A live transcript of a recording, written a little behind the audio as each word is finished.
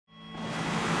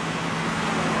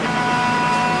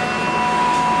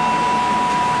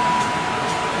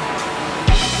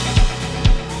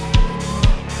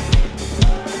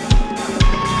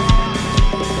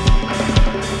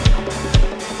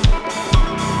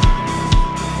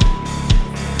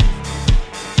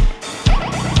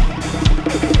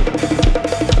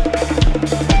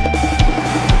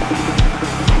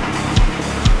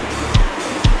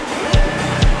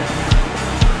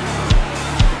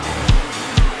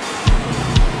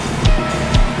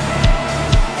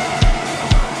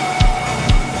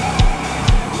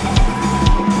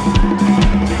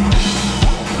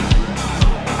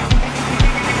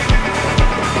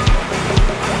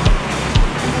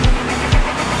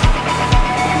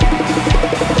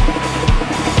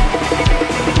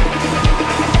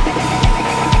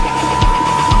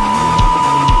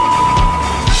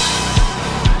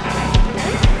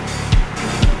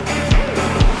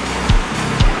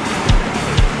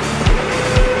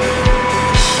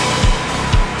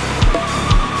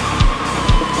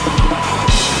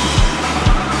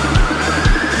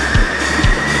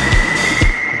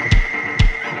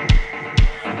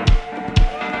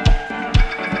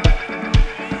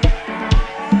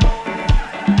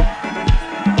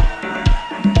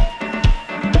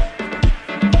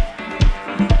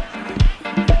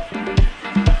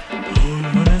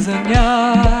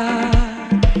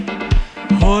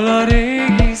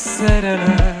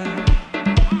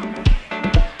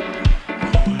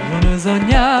az a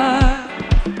nyár,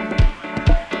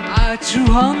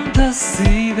 átsuhant a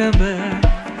szívebe.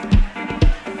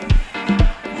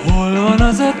 Hol van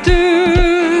az a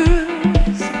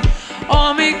tűz,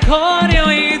 ami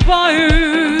karjaidba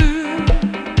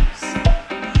űz?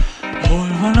 Hol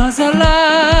van az a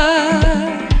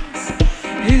láz,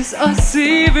 hisz a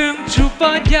szívünk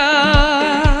csupa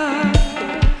gyász?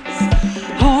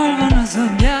 Hol van az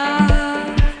a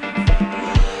nyár,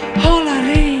 hol a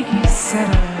régi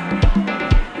szerelem?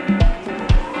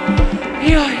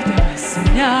 Jaj, de messze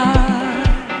nyár,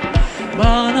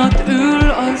 bánat ül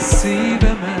a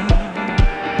szívemen.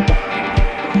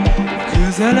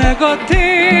 Közeleg a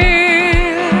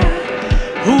tél,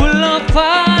 hull a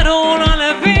fáról a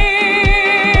levél.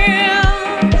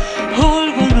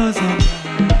 Hol van az a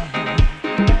nyár,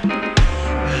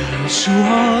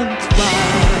 elsuhant már?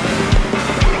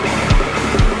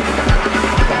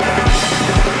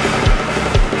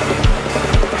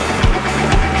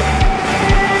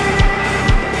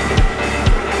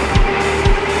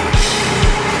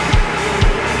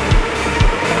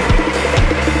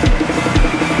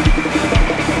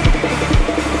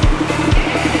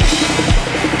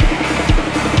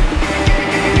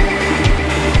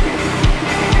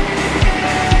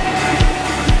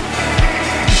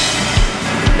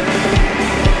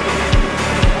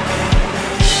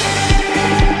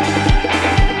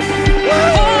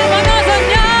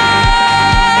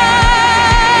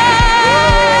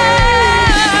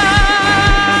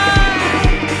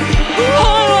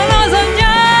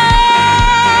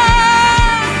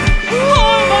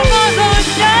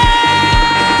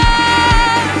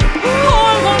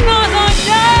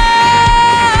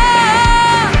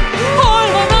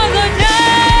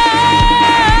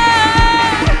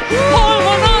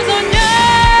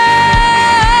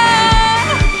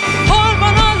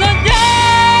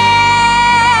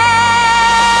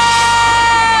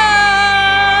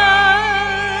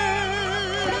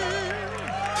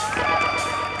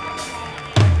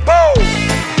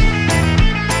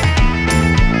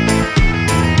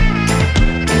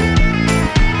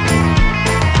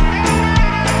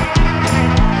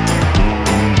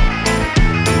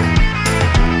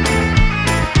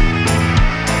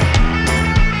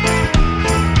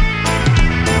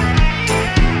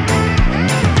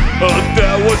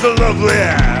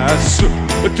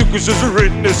 Scissor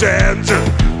in his hands,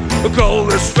 I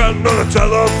called his friend on the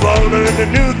telephone, and he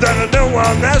knew that no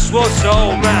one else was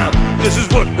home. Man, this is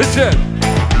what he said: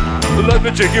 let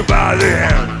me take you by the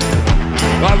hand,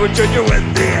 I will turn you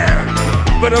in the end,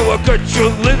 but I will cut your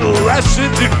little ass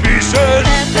into pieces.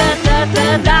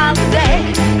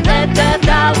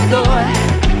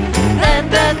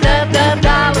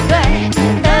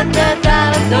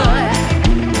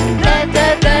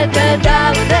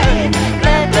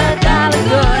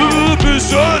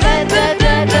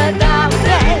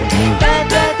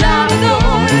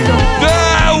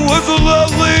 That was a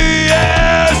lovely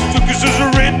ass. Took his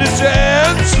scissor in his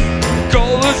hands,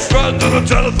 called his friend on the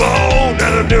telephone,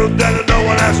 and I knew that no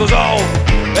one else was home.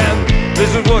 And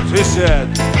this is what he said: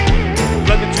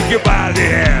 let me take you by the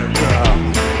hand,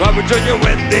 I will turn you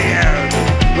in the end,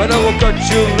 but I will cut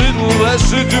your little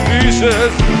ass into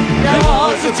pieces. There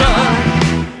was a time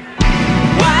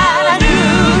when I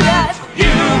knew that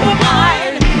you were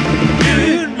mine.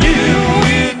 You knew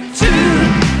it too,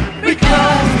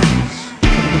 because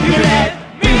you let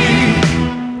me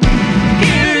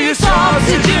hear your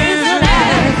sausages and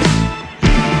eggs,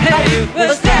 and it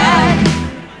was that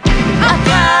I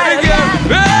cried again.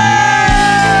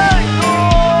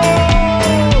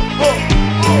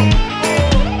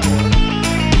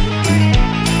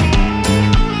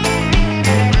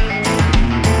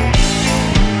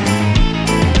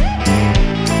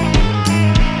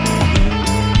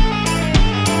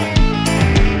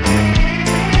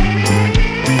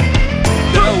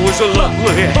 A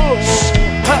lovely ass,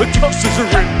 the justice are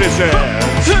in his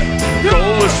hands,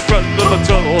 call his friend on the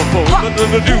telephone, and then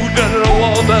I knew that no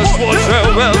one else was there.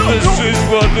 Well, this is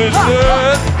what they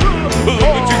said: let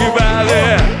me take you by the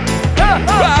hand,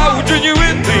 I will turn you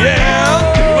in the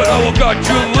end, but I will cut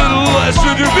your little ass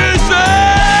into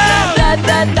pieces.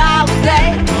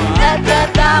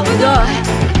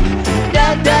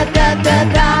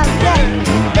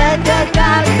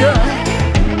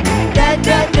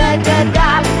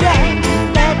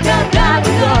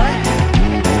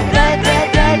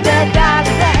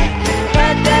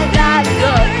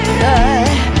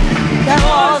 There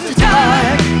was a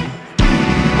time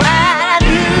when I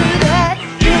knew that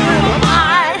you were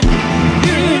mine.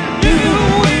 You knew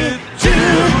it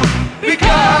too,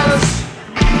 because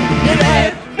you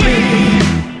let me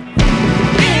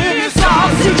give you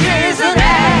sausages and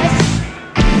eggs,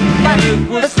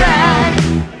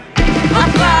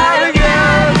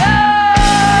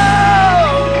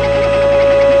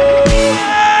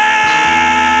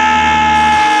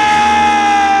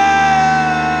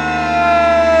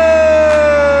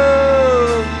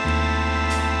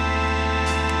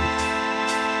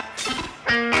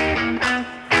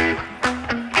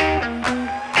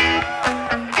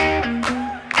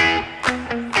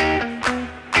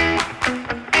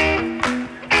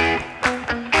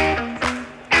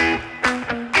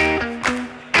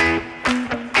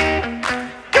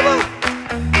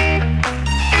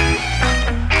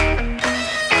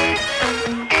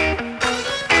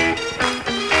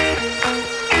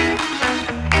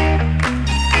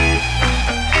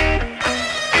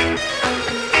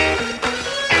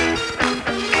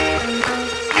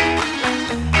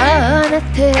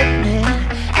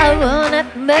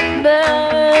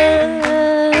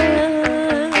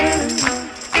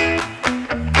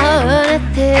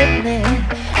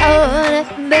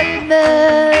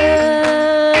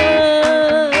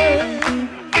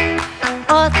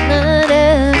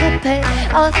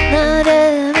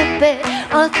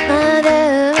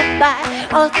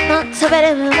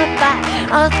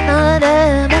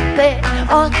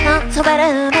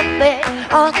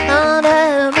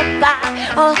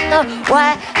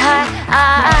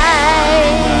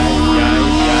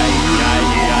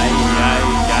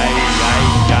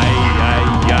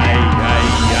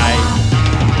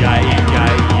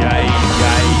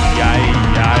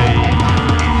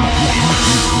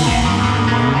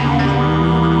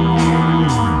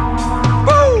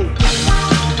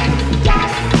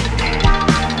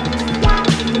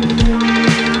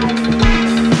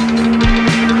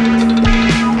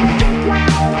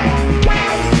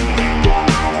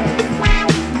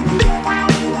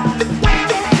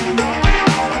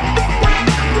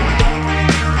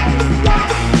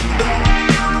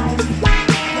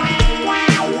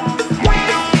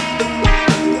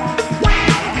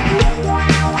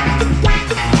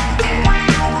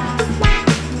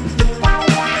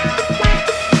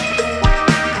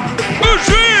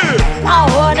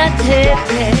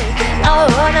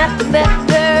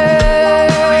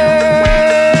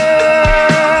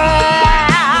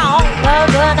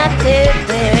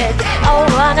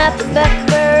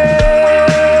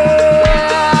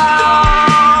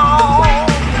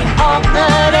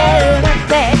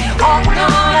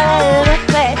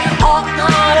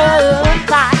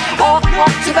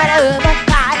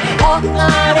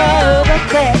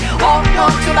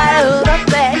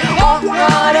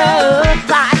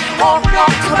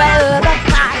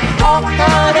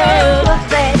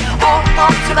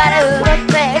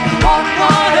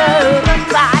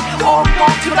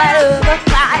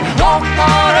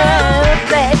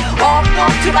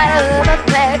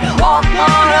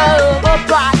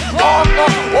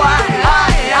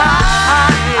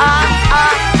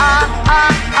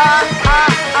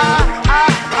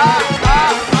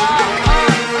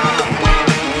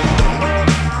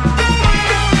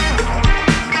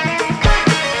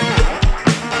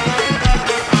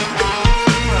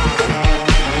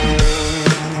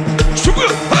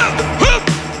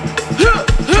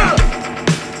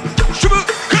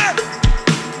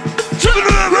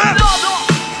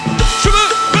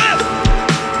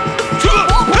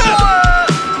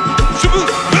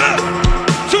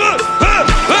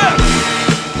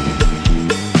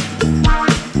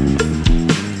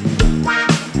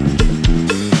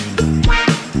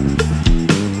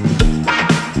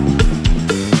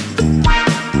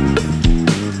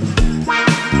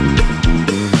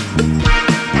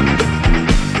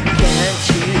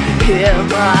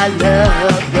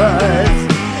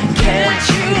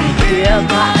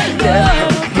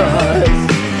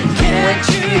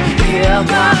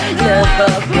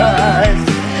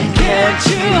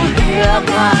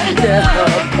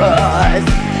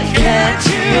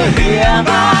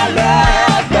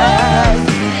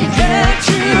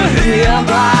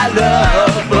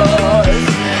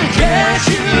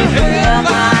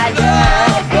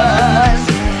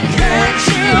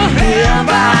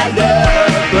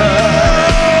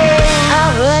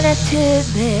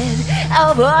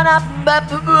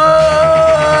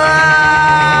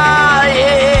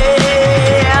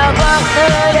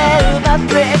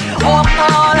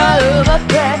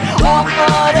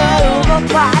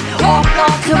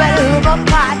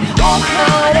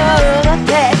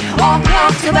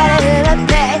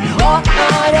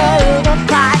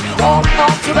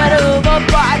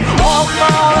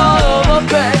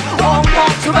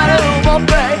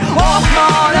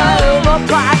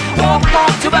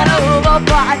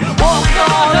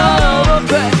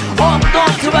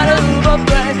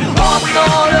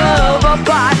 Oh,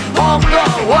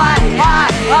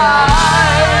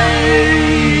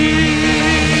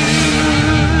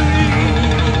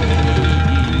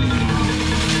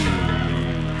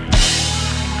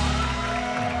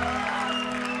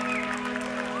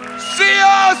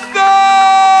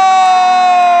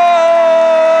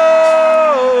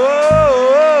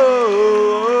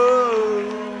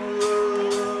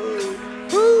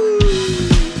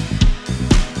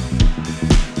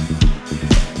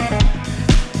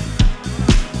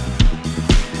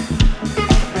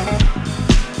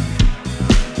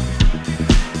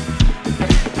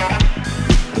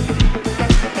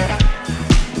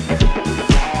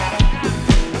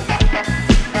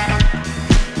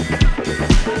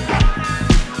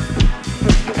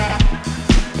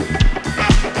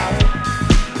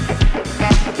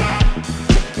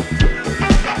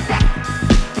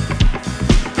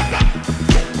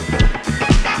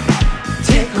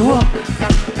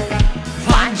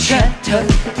 water,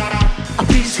 a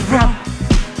piece of rock,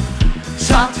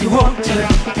 salty water,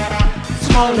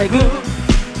 small lagoon,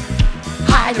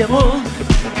 hide the moon,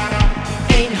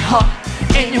 in your heart,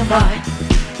 in your mind.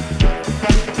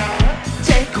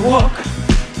 Take a walk,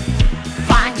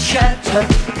 find shelter,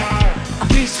 a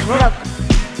piece of rock,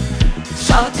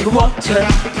 salty water,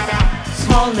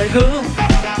 small lagoon,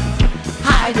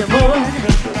 hide the moon,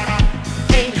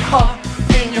 in your heart,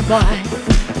 in your mind.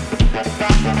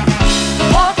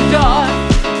 Walk the dog,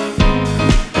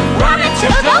 run into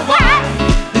the wild.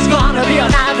 There's gonna be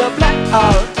another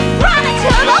blackout. Run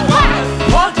into the wild.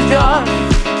 Walk the dog,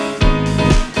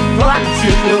 run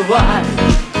to the wild,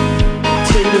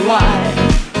 to the wild,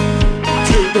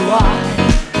 to the wild.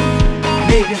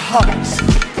 Leave your hearts.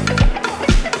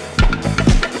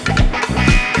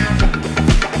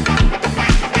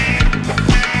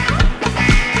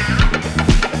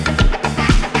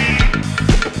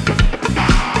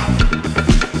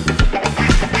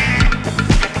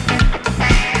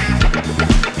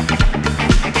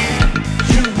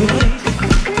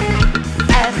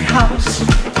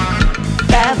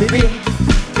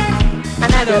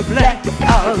 Another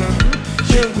blackout,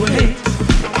 you wait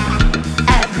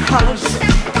at the house.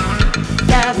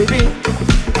 There will be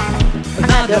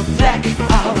another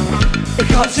blackout,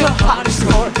 because your heart is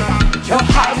torn, your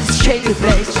heart is a shaky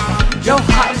place, your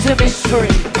heart is a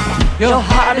mystery, your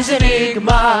heart is an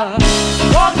enigma.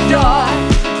 Walk the door,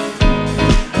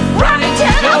 run into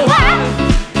the wild.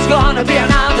 It's gonna be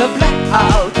another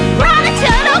blackout. Run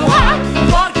into the wild.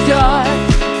 Walk the door,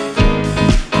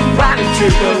 run into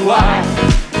the wild,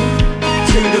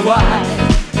 to the wild.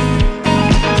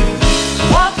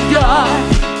 Walk the door,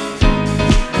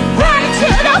 run into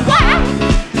the wild.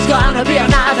 It's gonna be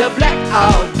another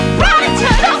blackout. Run into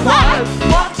the wild.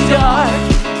 Walk the door,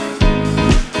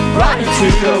 run into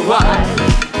the wild,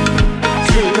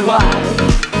 to the wild,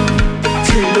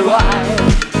 to the wild,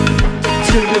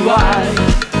 to the wild,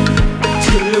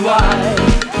 to the wild,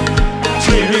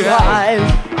 to the wild.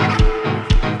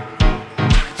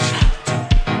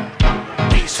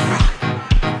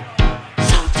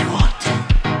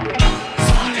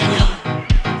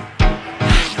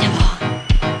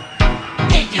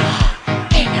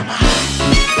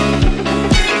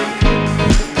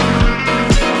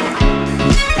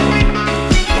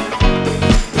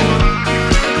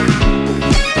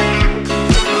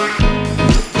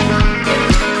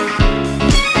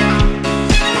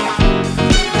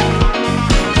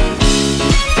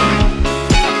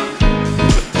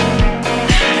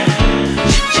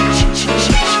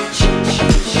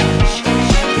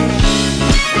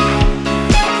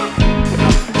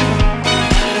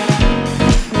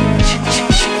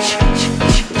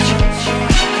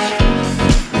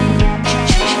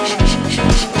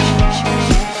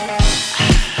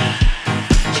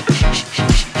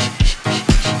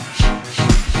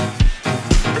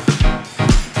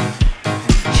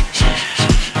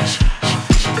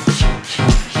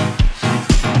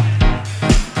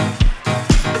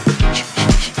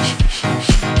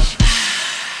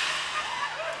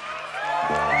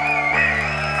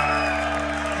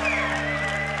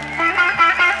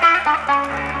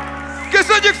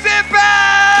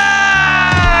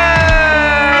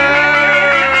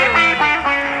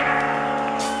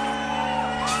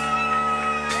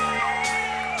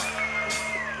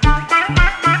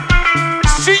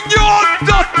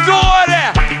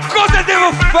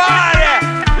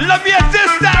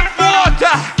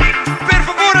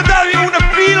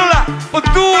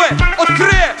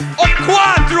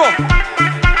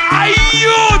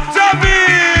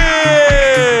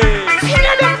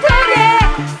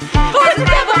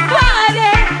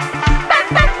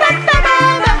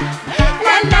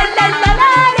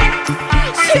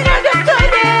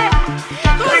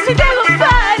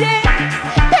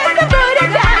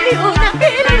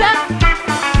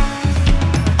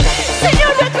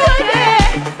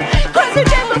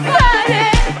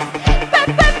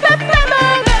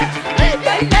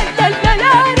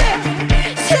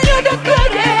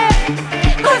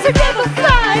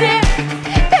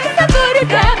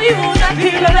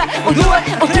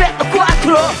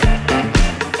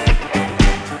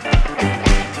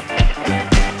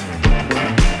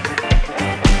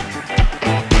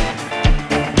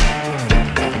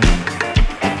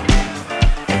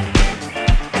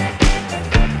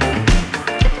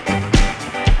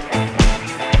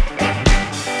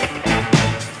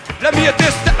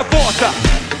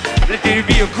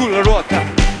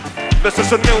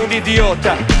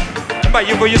 Idiota, ma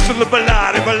io voglio solo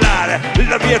ballare, ballare.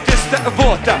 La mia testa è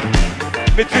vuota,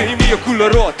 mentre il mio culo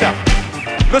ruota.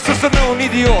 Non so, sono un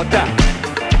idiota,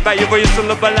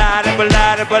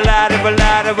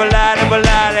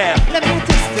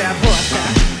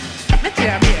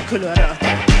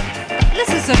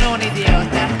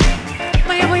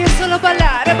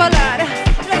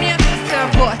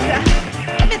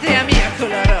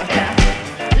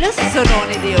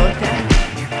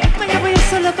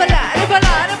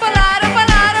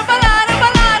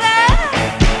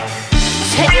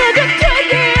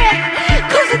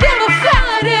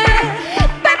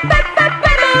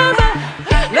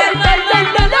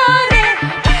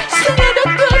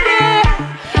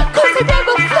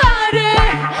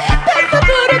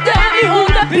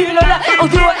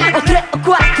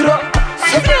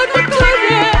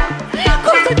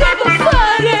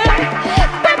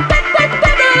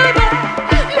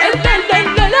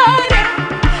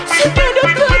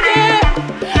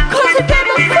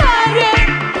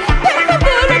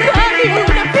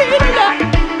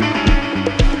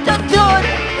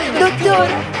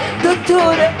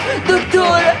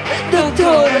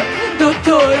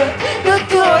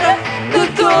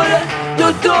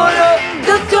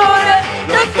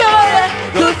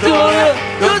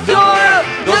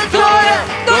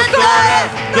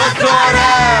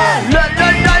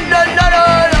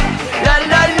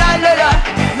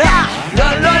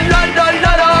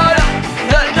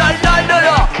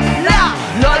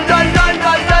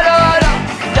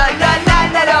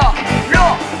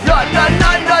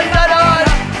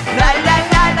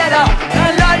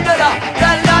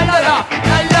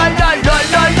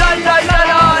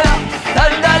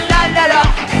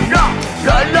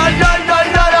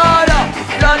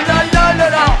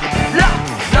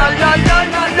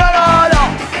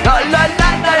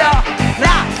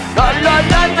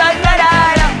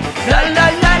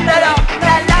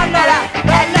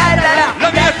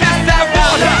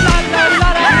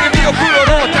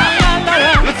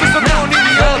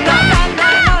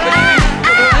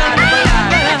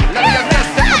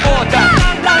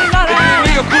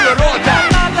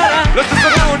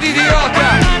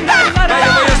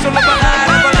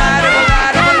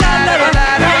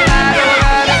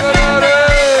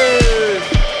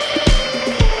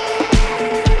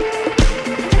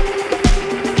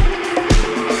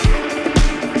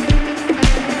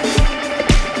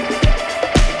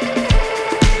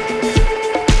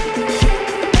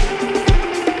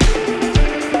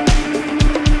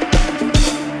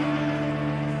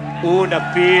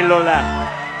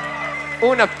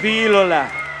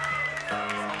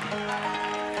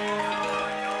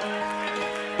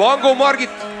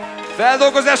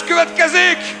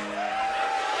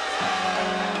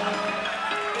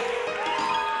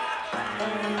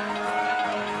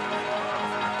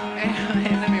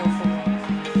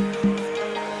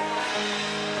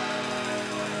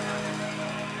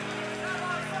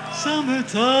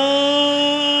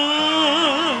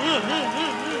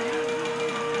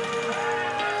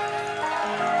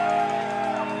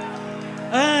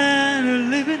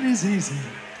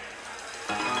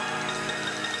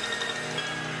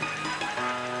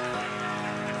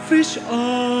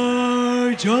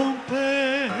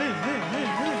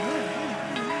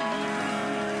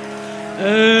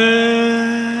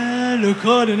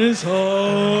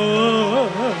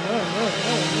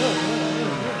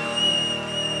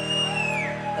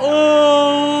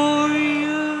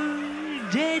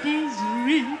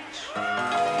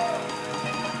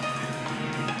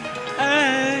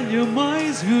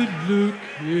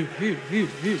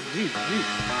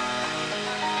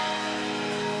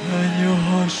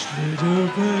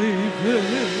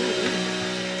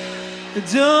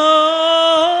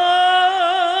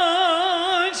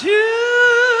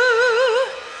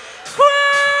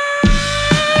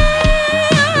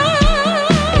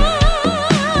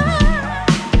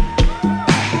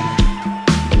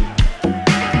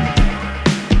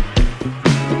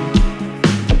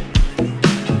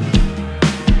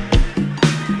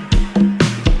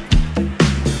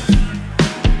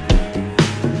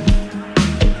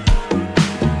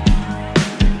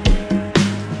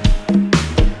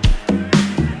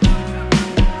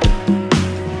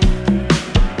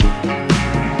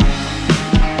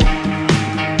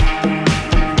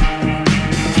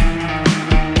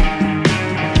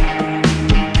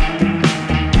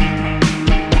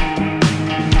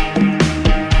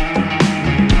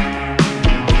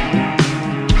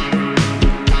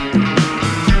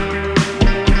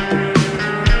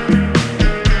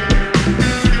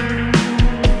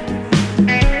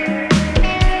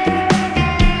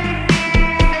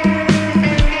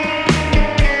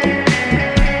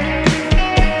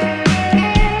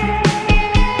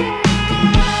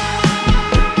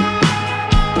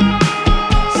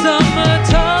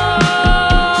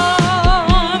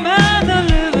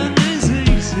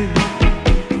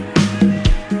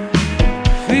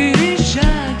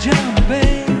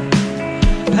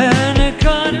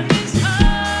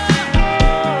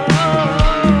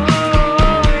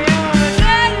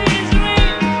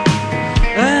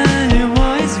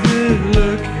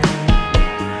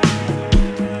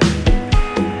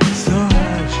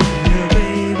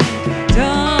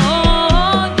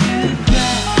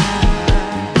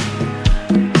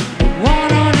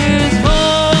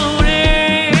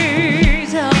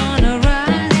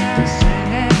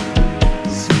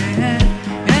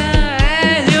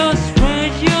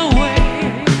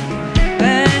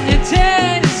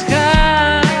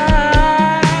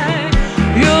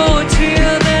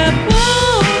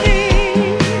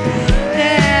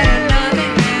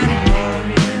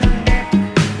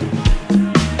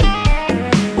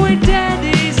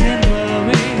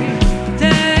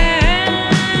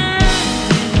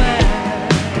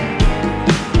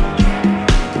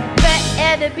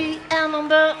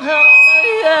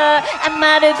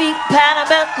 mighty big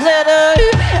Panama letter.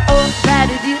 Oh,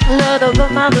 mighty big letter,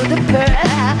 but my little pearl.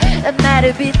 A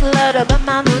mighty big letter, but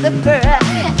my little pearl.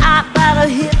 I might have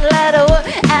hit letter,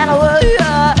 and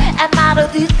I might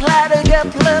have this letter,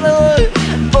 get letter.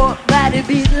 Oh, mighty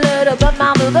big letter, but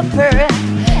my little pearl.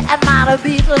 I might have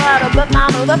big letter, but my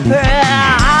little pearl.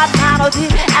 I might have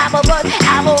this apple, but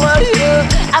apple, I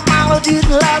might have this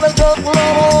letter, but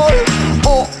letter.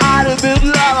 Oh, I might have big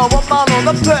letter, but my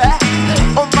little pearl.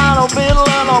 Oh, might have big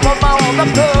letter, but my little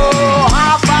pearl.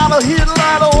 I might have hit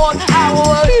letter, one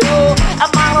apple, I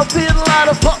might have big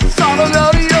letter, but something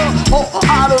out of you. Oh, I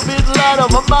might have big letter,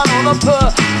 but my little pearl.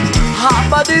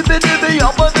 I'm a dibby dibby,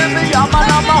 I'm a dibby, I'm a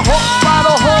hook,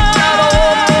 battle, hook, battle,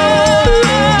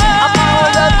 I'm out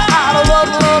of that, out of that,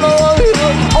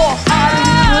 oh, out of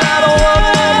this letter,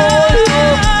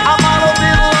 I'm out of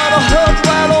this letter, hook,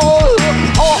 battle,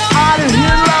 oh, out of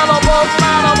his letter, but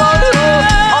man, I'm out of that,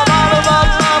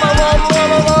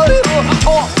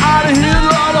 oh, out of his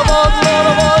letter, but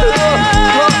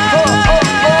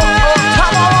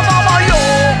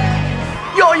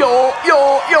yo, yo, yo,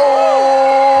 yo.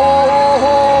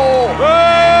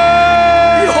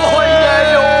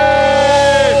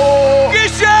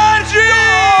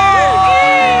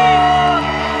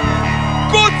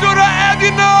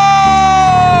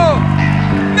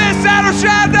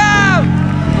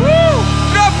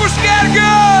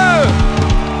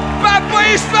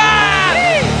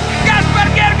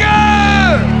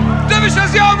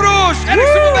 Az Erik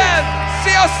Sumo Band!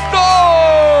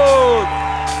 Sziasztok!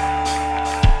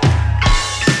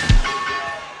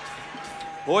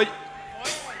 Hogy?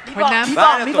 Mi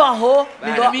van? Mi van? Ho?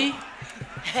 Mi van? Mi?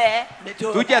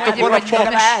 Tudjátok, van a paks...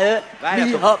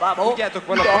 Várjátok, tudjátok,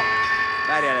 van a...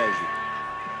 Várjál, Erzsi.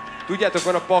 Tudjátok,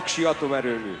 van a paksi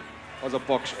atomerőmű. Az a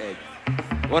Paks 1.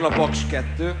 Van a Paks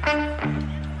 2.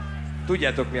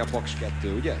 Tudjátok, mi a Paks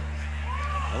 2, ugye?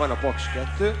 Van a Paks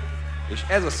 2. És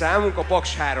ez a számunk a Paks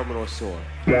 3-ról szól.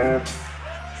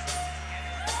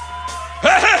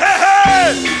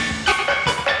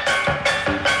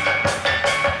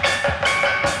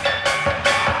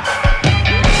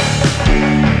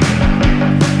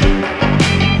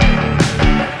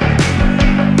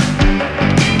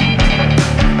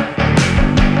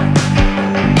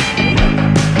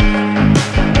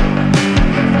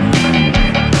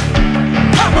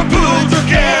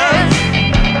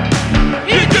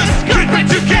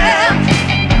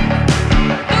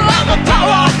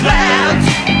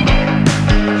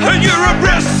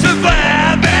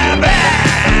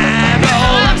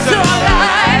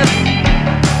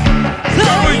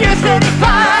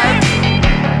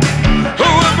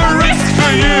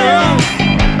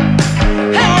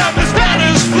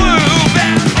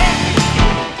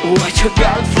 You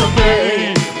got for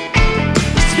me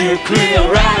is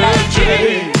nuclear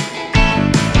energy.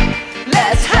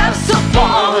 Let's have some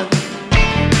fun.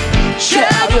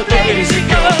 Share the basic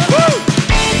good.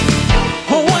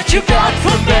 What you got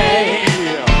for me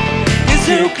is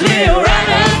nuclear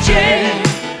energy.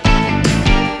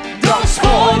 Don't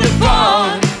spoil the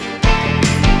fun.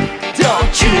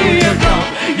 Don't chew your gum.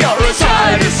 You're a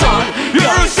side of sun.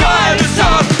 You're a side of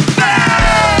sun.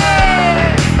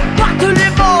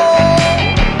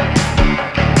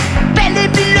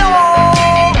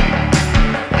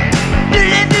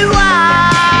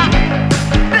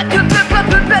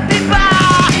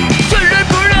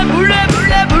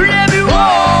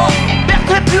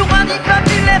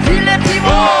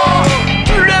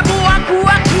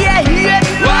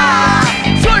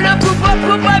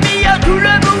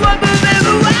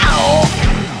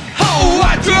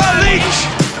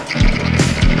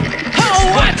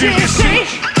 Do you see?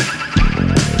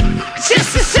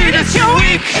 Just to see that you're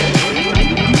weak.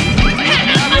 And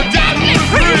I'm a deadly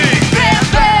freak.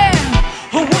 Baby,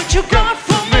 what you got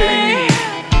for me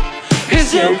is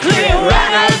nuclear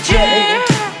energy.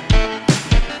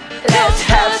 Let's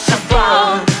have some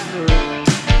fun.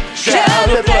 Share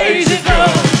the basic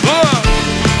love.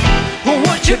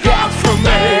 What you got for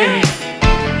me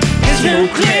is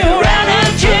nuclear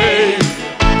energy.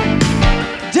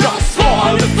 Don't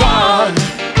spoil the fun.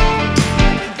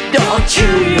 Don't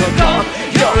chew your gum.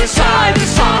 You're inside the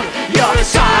sun. You're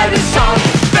inside the sun.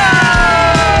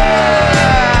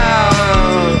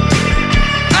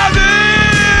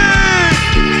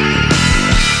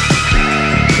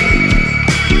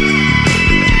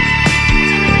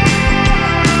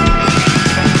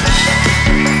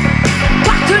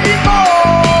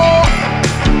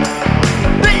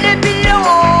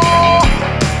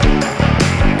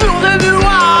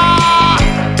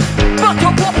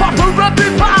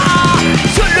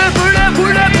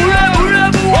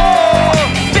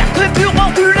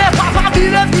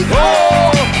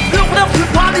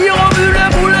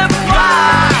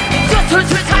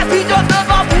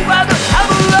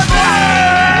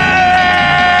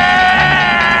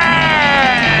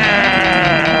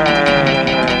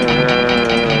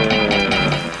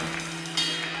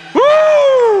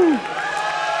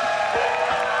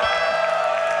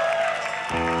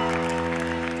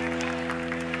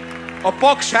 A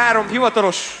Paks 3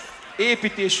 hivatalos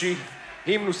építési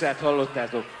himnuszát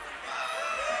hallottátok.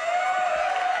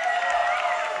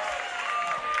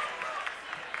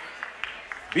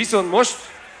 Viszont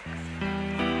most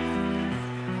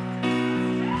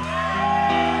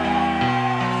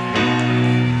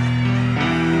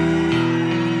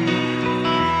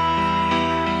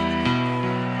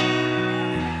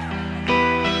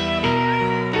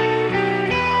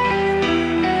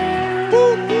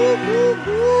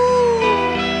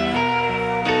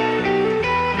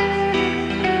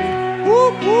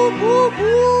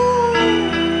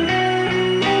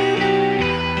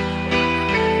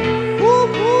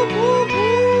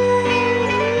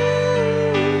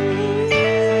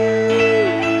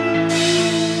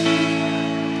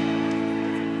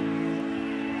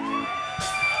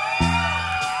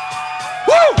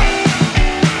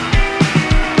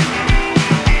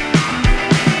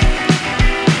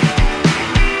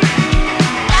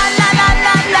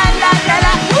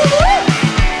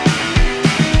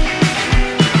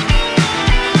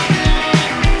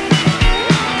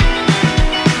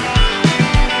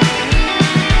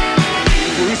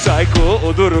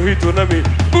踊る人並み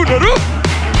うなる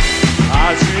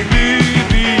足指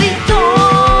と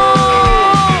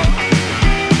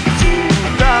つ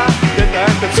だ出た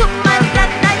つまら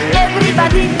ない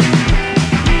everybody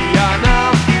嫌な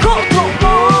こと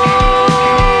も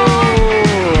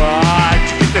あっ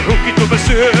ち来て吹き飛ば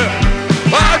す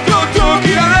あと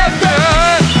時がなって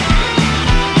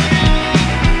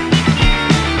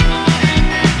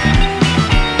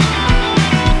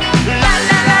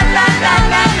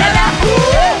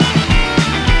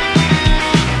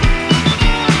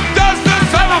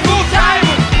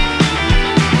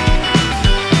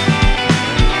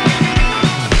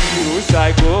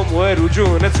燃える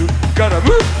情熱絡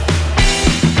む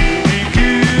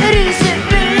リス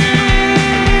ビ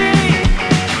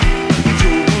ず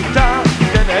っと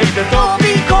出ないで飛び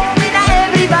込みなエ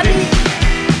ブリバディ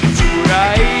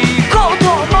辛いこと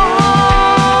も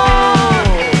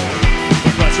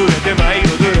忘れて舞い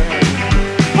踊る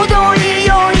踊り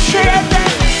よ一緒やって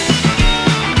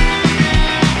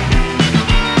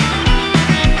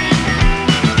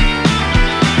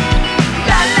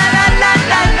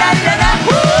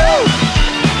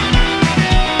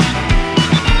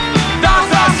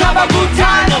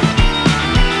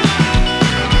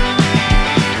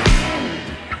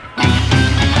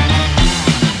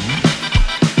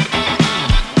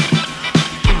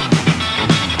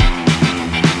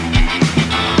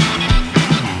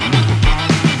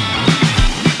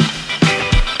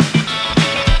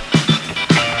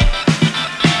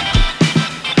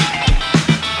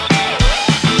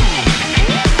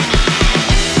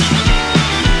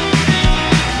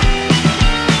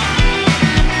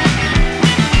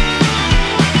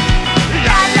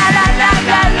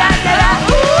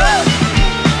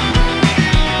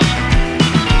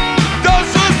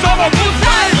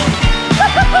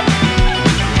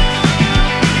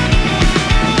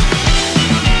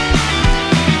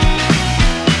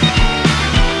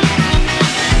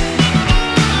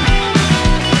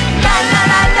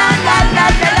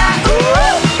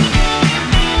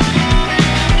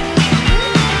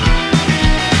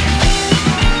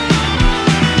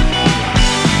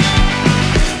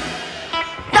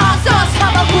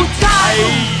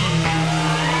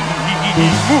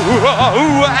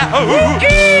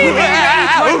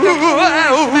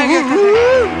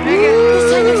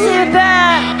Köszönjük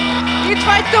szépen! Itt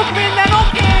vagytok minden,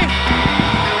 oké?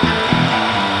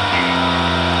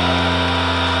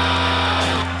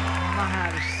 Na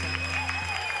hál' Isten.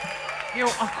 Jó,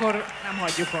 akkor nem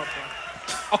hagyjuk abba.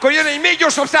 Akkor jön egy még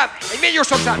gyorsabb szám! Egy még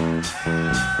gyorsabb szám!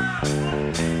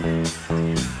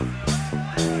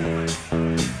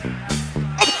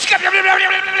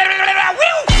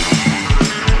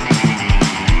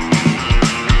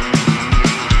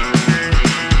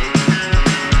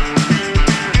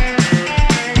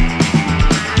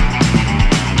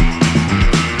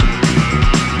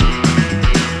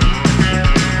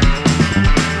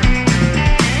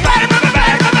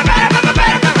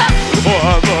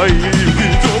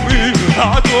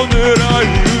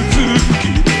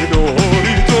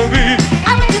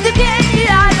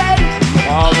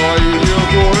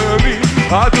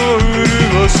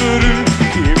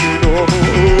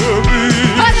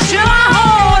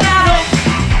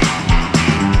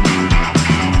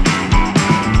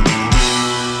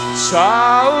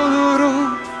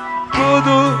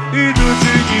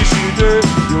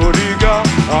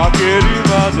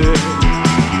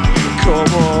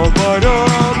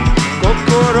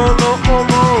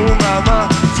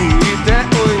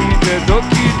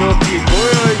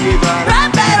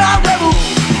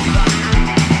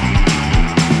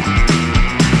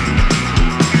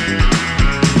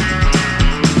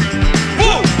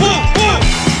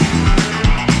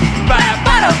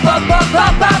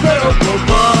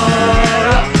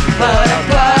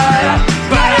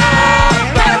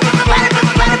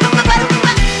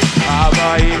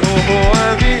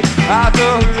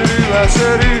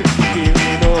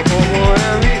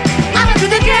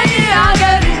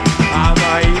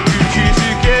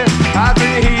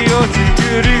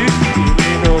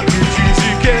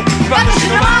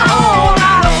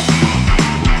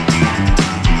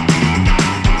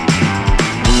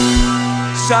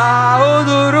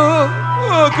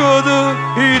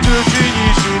 愛し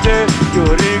にして距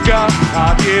離が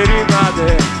飽きるまで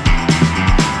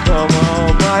Come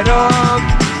on my love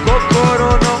心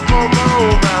の思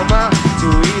うままつい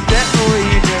ておい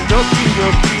でドキド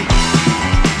キ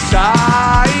最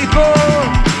高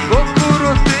僕の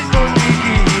手を握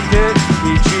って道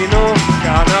の彼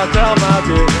方まで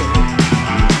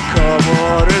Come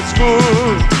on let's go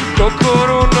心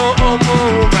の思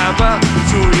うままつ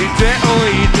いてお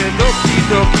いでドキ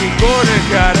ドキこれ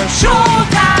からショー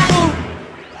タイム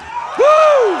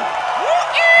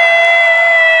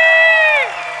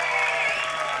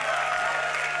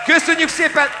Köszönjük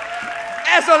szépen!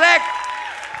 Ez a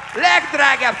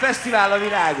legdrágább fesztivál a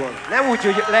világon. Nem úgy,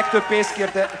 hogy legtöbb pénzt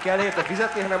kell érte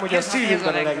fizetni, hanem hogy a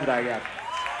szívünkben a legdrágább.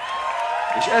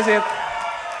 És ezért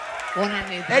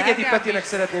Egyedi Petinek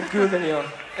szeretném küldeni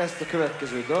ezt a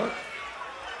következő dalt,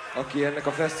 aki ennek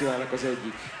a fesztiválnak az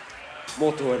egyik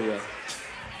motorja.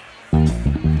 La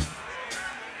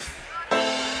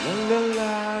la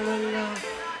la la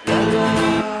la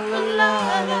la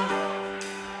la la.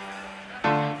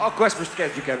 Akkor ezt most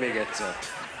kezdjük el még egyszer.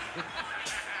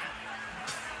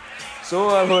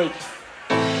 Szóval, hogy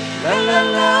la la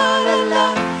la la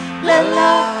la la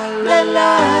la la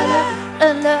la la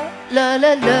La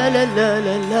la la la la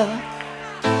la la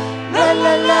La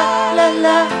la la la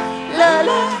la la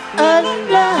la la la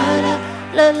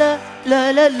la la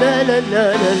la la la la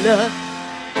la la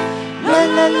La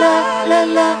la la la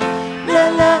la la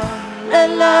la la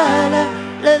la la la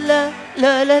la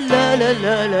la la la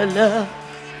la la la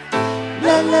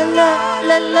La la la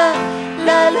la la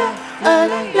la la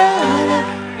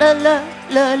la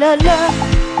la la la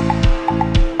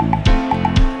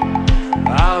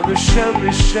I'm a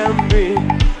shimmy shimmy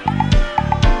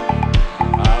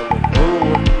I'm a no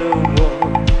one to you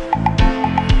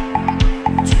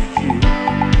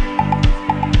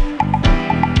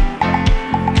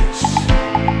 'Cause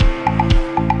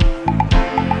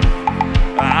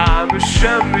I'm a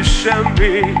shimmy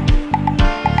shimmy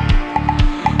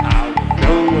I'm a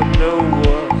no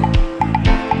one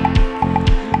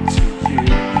to you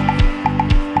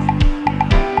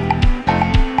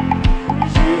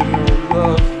You don't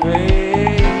love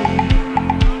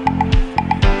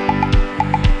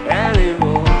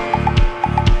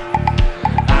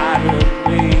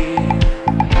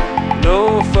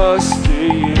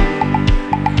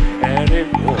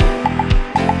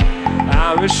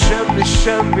I'm a shimmy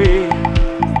shimmy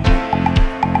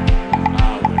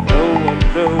I'm a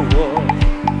no one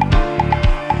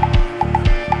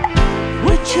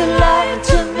Would you lie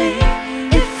to me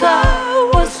if I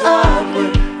was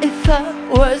ugly If I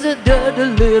was a dirty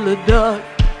little dog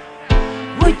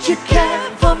Would you care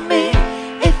for me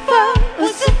if I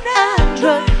was an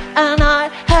android And I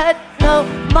had no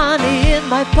money in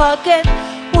my pocket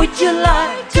Would you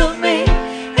lie to me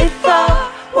if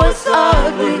I was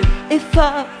ugly If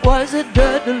I was a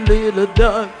dirty little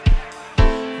dog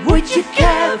Would you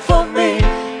care for me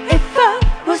if I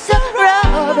was a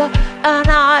robber And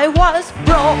I was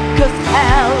broke as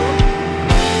hell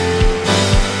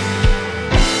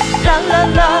La la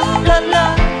la la la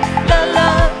la la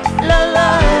la la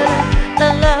la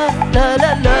la la la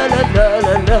la la la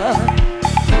la la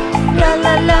La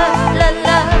la la la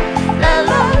la la la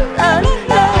la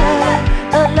la la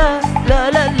la la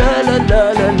la la la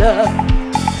la la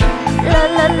La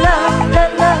la la la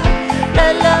la la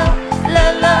la la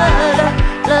la la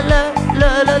la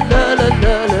la la la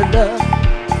la la la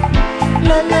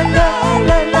La la la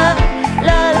la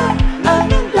la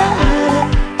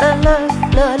la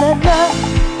la la la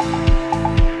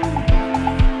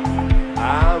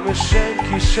I'm a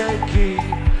shanky shanky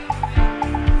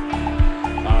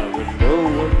I'm a no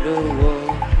one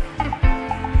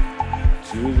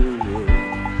to the world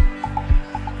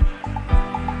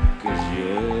 'Cause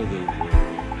you're the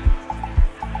one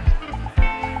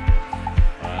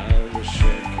I'm a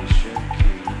shanky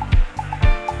shanky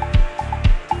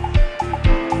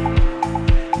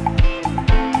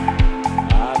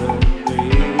I don't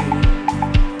need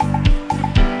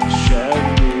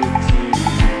shanky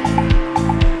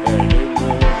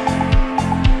anymore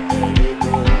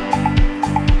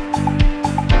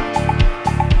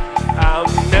I'm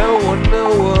no one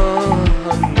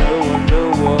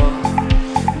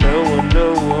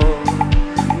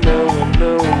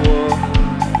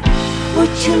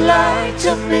Would you lie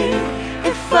to me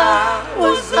if I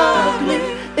was ugly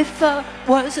If I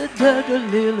was a dirty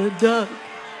little dog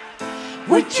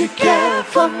Would you care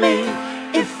for me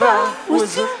if I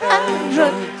was an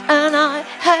android And I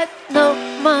had no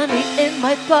money in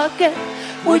my pocket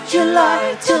Would you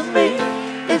lie to me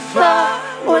if I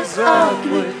was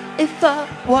ugly If I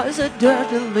was a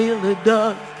dirty little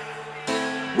dog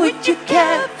would you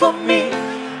care for me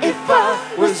if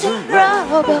I was a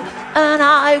robber and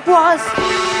I was?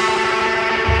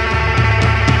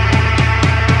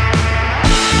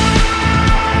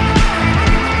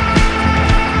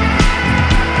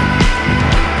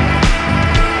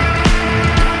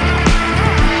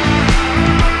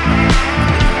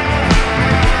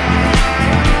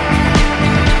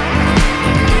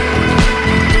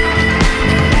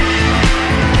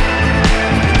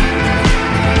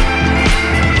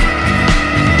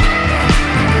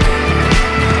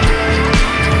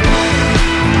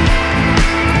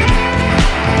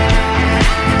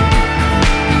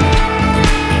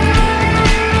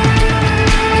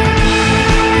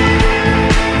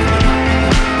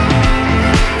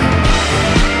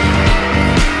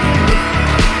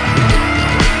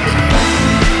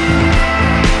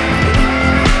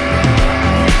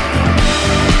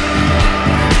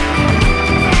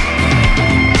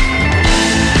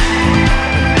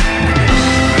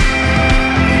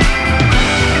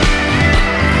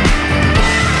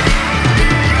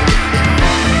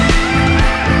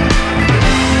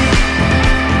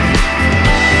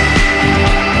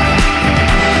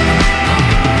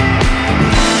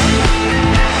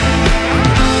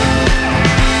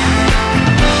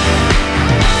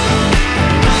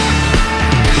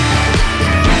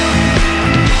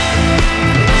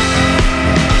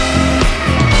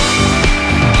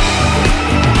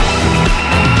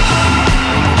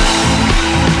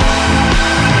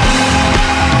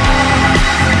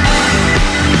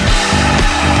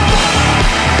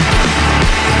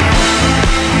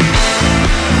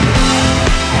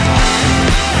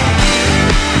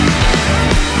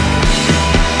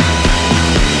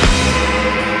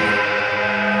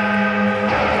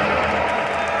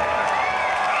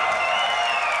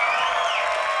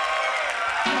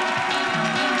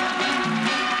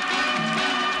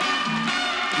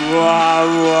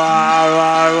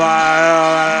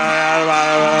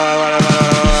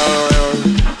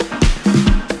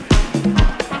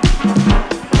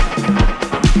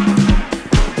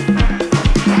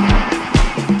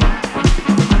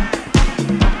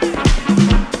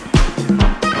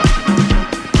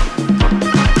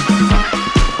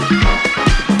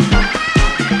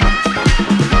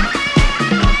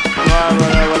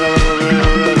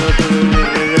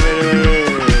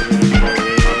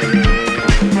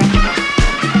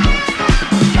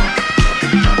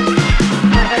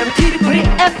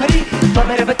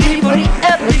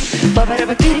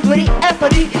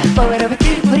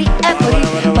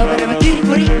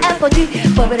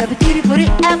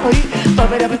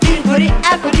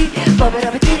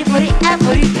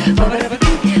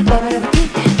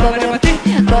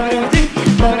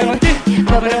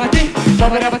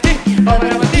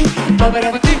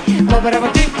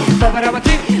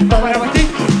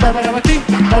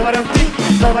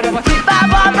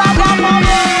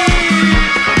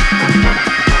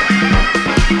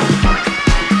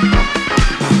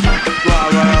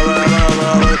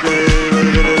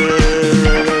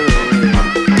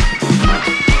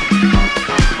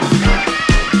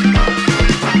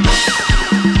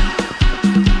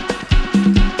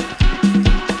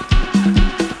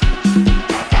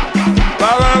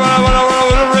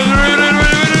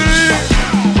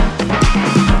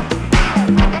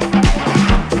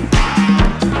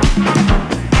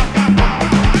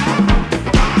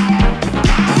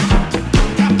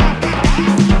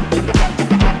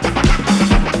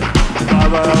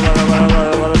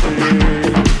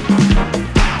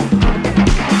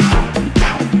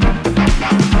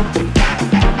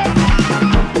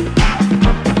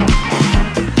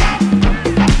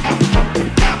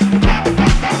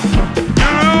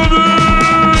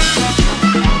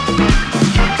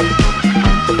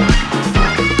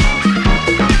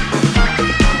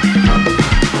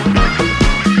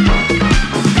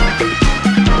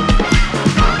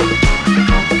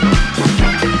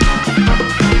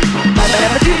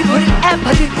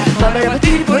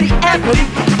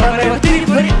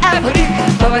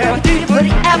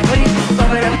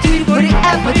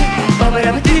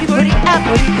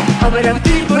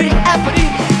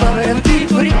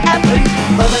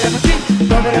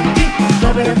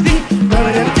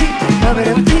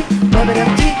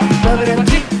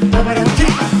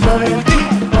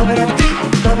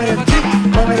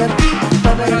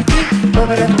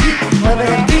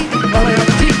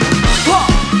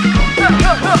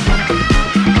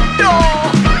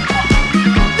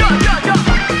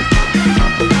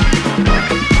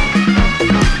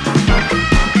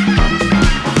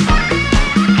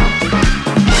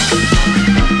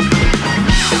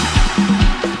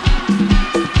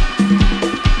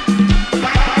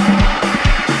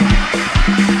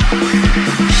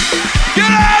 Get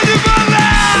out!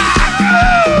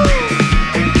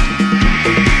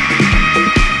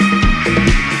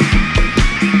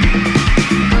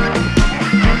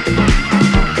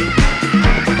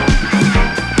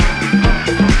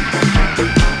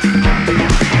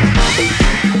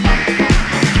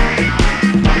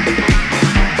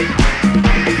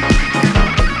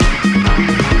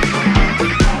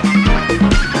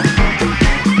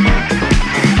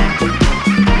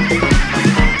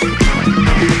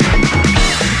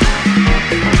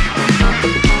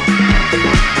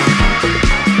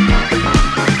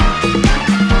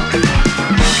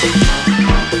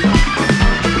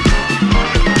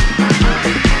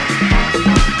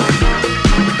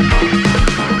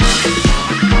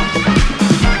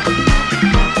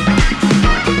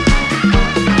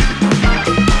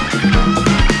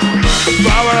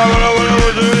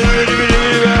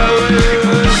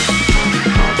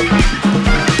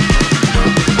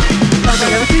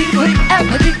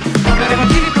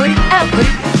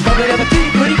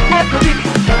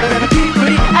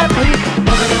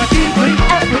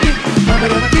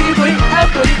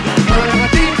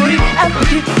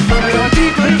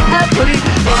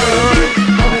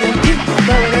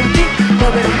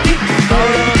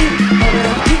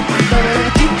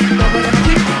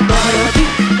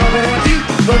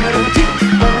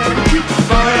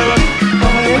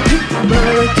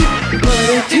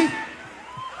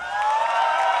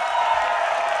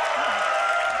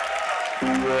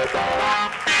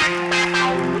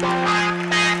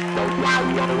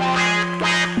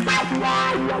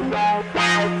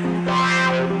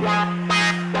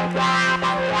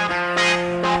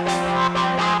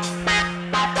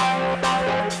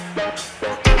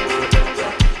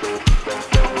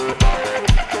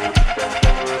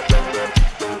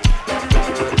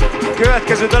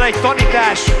 Következő dal egy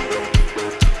tanítás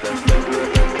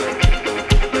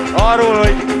arról,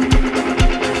 hogy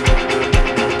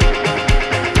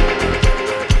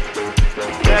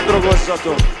ne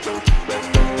drogozzatok.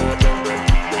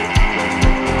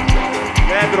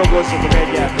 Ne drogozzatok,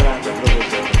 egyáltalán ne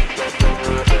drogozzatok.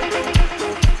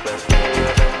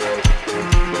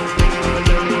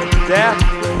 De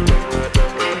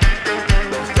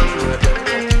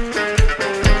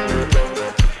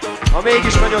ha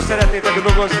mégis nagyon szeretnétek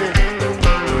drogozni,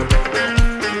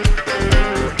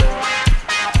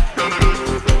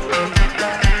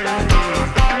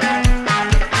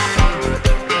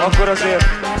 akkor azért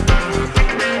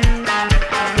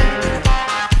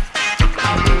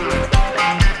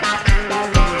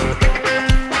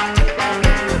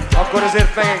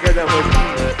megengedem, hogy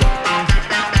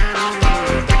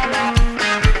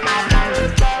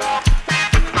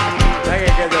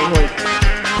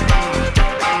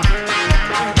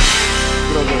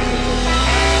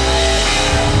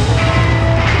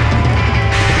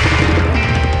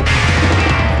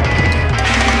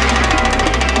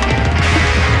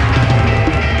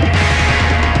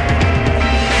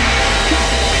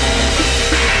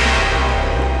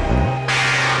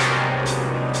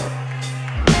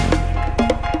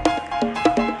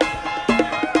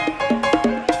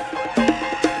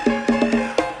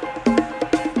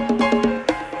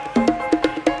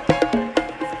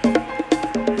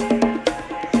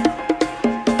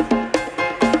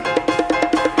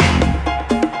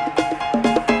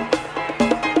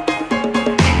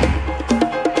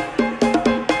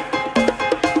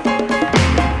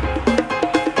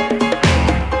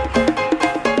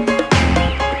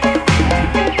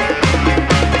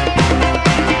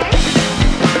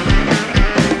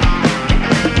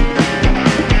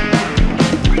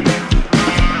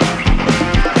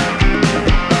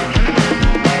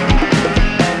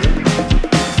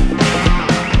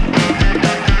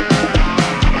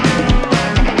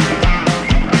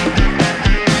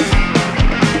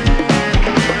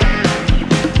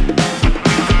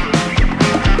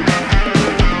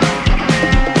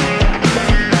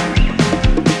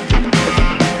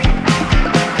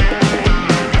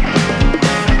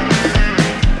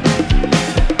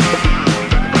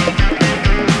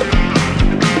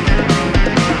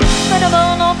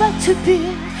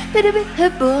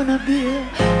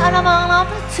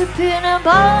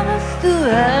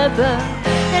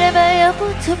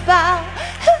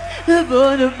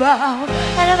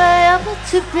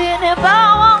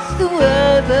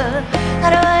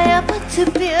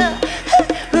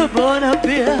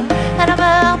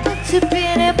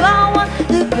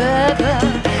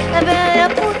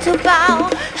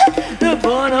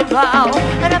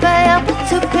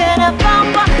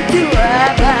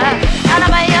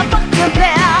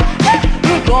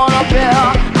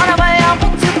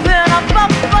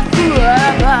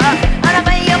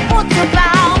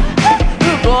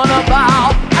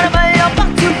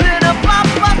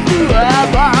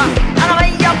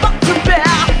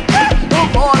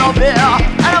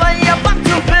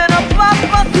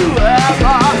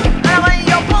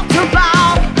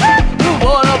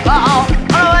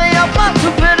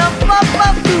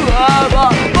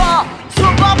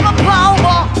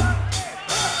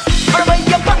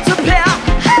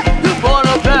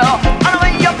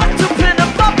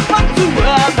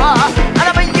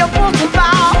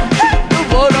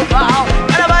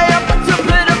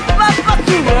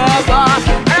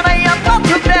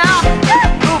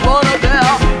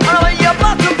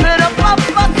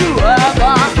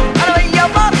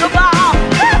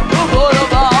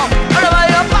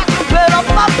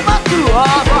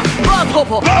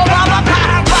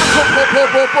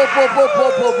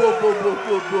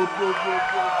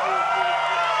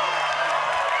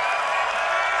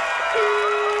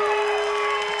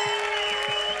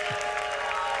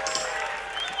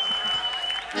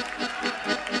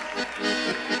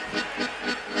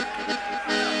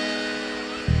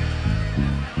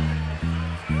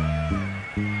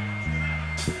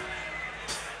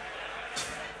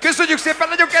köszönjük szépen,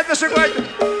 nagyon kedvesek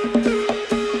vagy!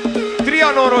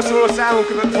 Trianonról szóló számunk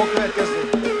fog következni.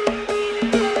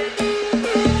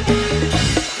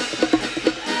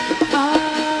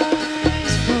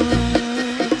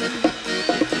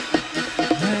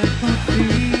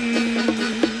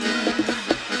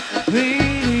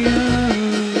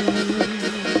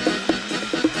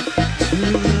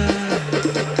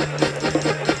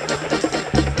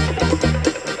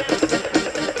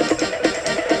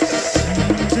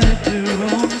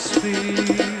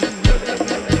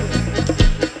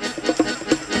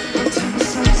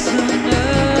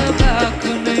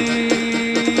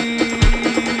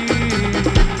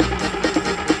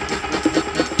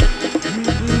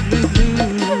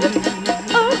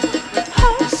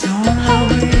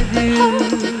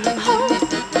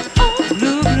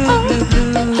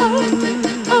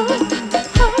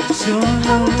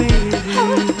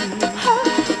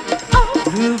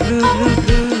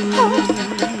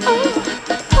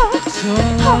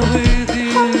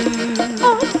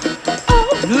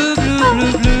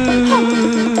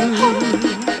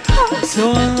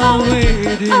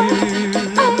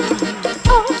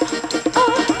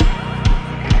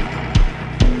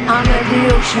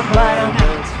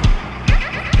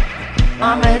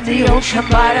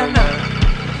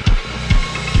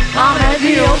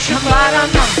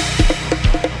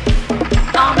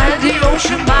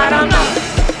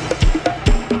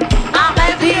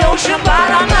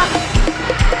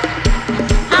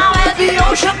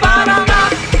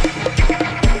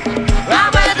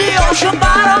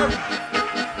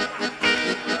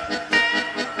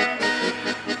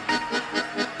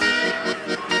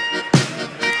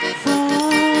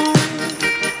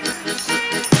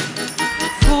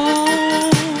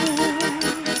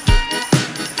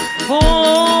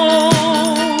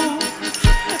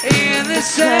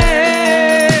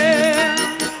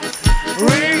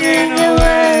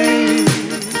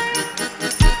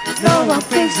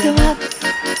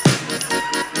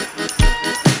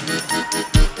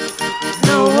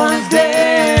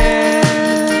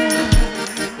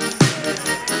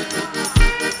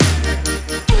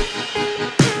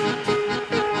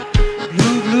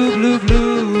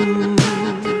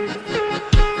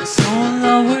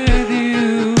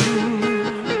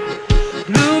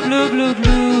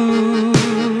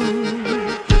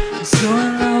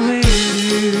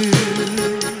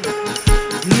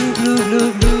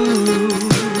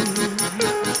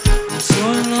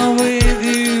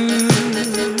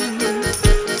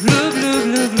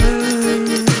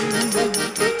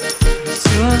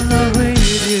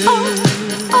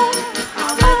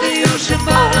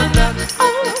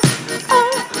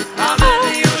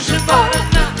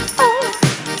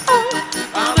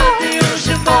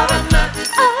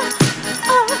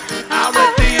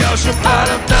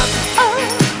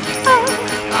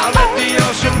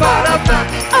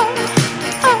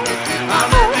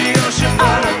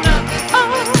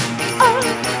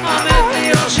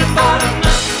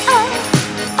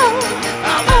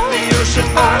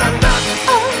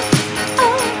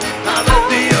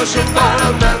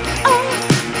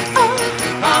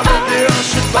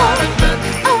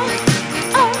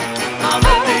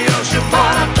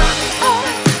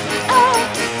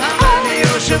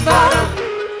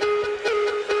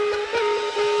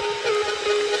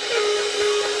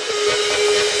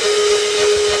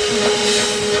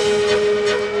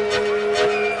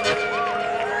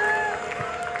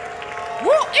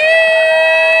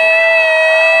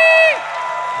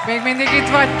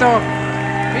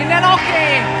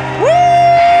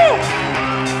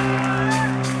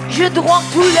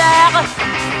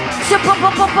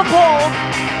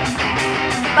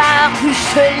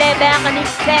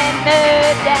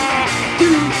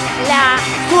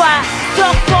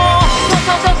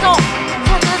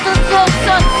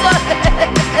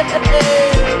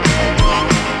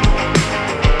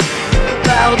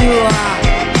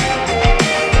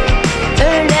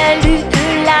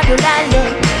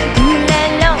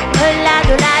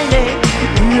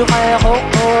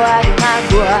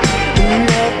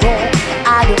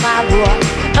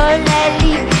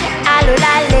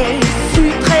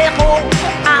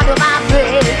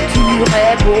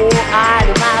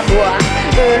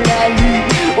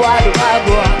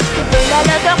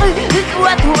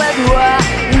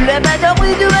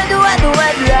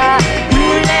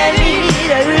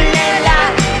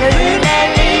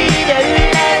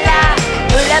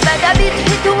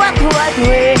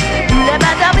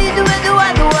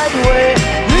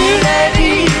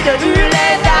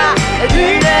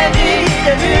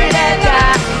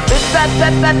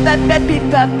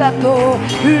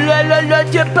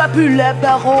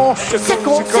 C'est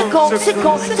con, c'est con, c'est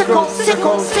con, c'est con, c'est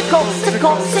con, c'est con, c'est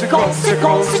con, c'est con, c'est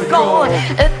con, c'est con.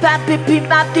 Papi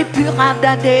pima ti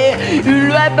purandane,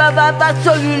 le baba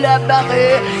basso la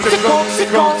barré. C'est con,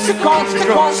 c'est con, c'est con, c'est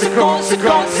con, c'est con, c'est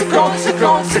con, c'est con, c'est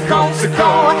con, c'est con, c'est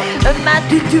con. Ma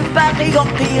tu paris en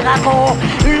piramo,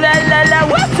 la la la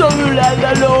wasso la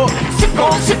la lo. C'est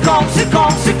con, c'est con, c'est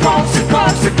con, c'est con, c'est con,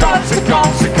 c'est con, c'est con,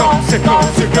 c'est con, c'est con,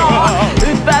 c'est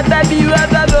con. Baba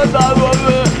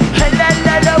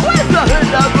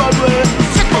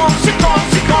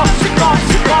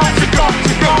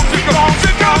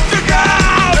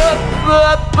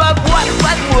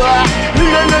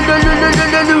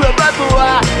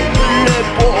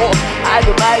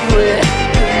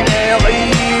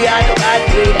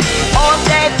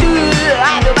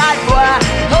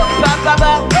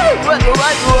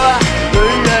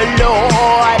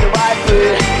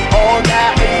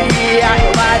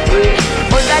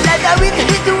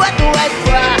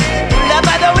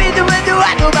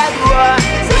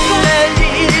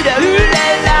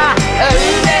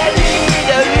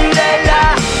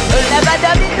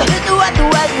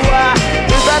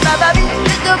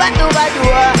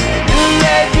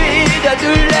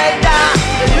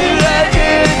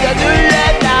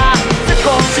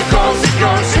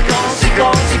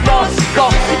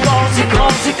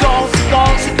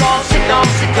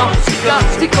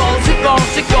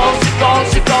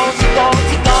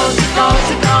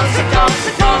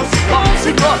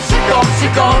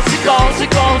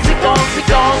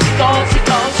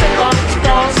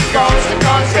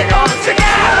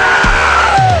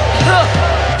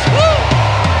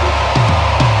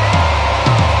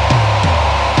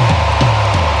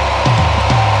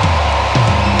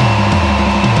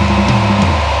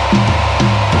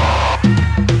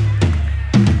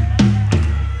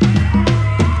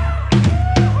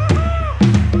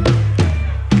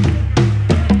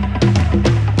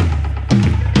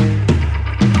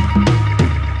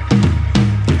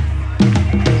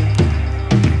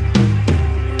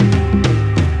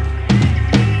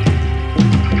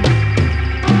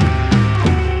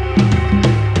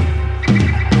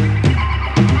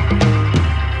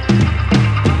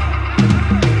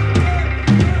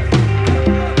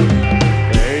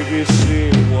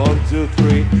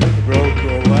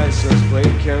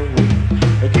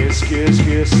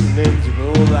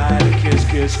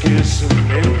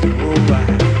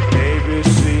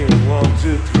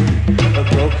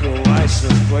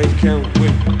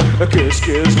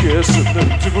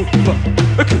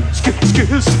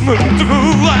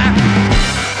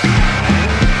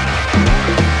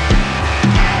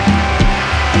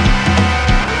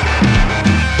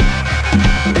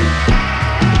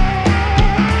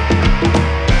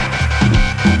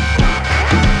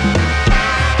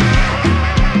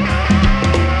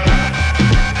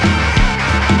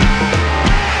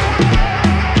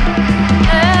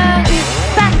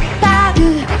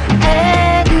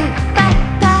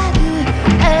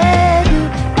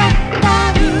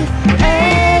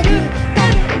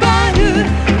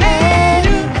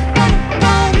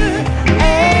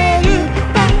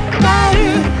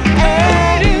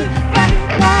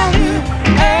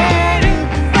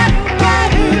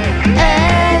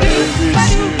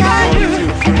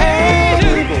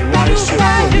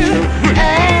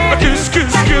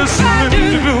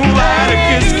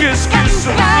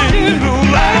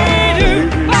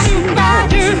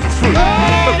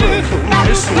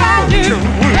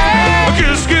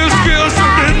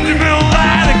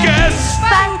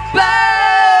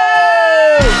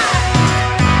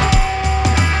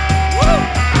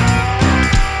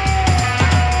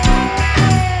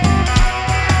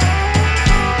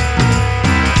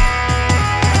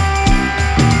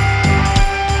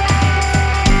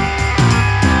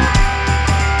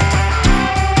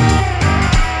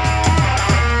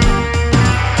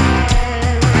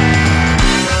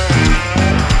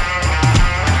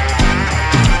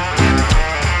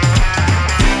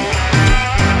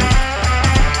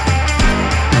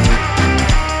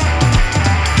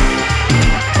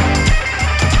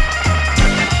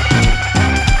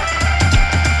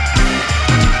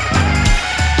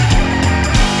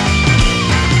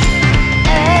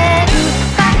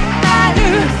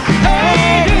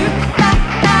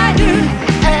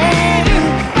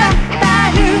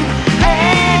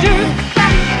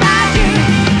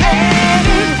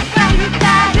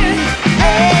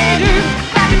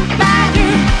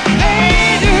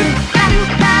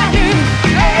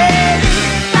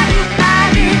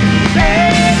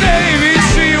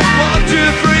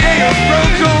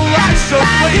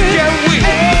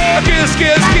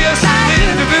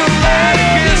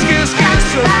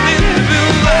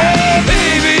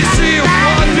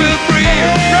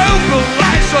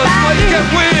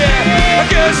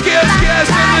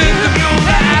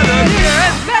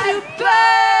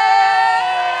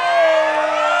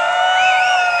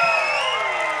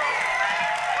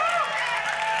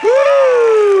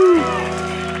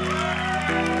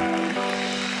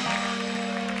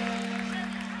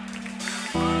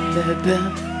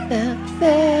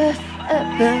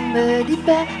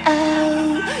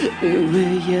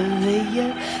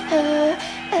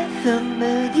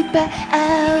somebody bow.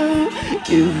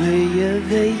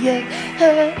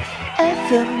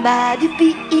 Somebody be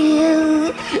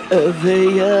ill.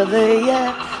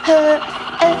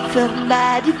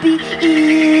 Somebody be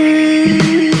ill.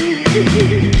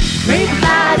 Great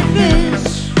mighty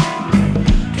fish,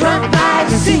 drunk by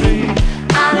the sea.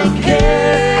 I don't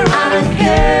care, I don't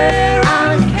care, I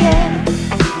don't care.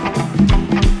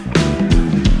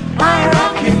 My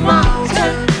rocky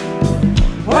mountain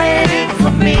waiting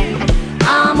for me.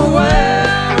 I'm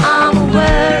aware, I'm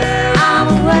aware, I'm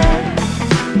aware.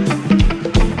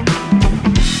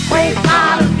 Wait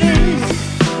my fish,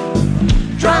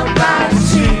 drunk by the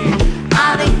sea.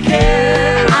 I don't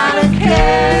care, I don't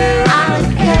care, I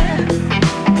don't care.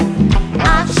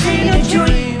 I've seen a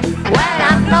dream when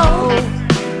I know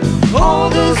all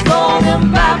those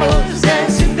golden bubbles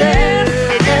dancing there,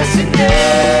 dancing there.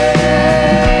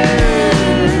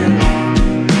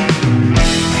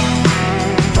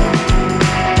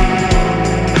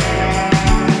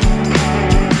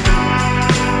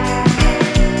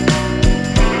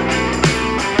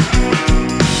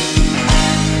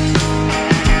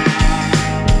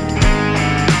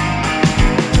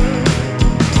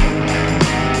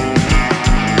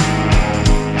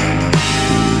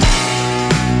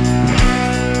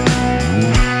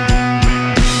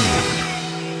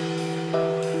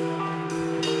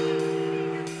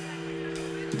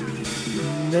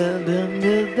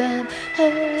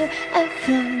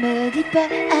 Somebody bow.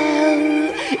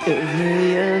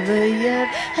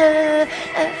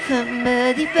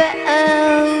 Somebody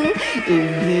bow.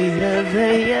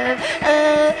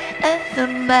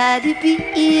 Somebody be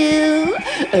ill.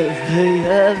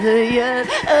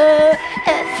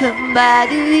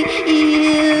 Somebody be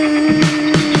ill.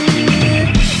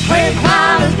 Great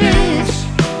pile of fish,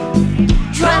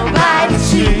 drunk by the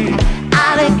sea.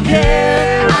 I don't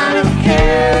care, I don't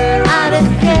care, I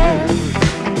don't care.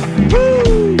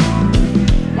 Woo!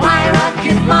 My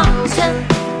rocky mountain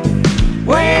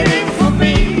waiting for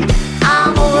me.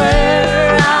 I'm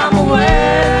aware, I'm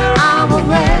aware, I'm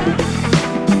aware.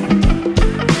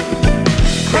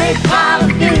 Great pile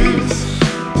of news,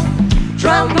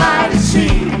 drunk by the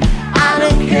sea. I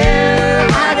don't care,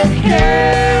 I don't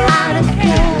care, I don't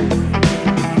care.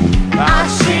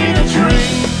 I've seen a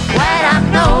dream when I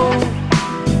know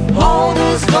all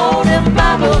those golden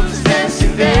bubbles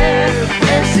dancing there,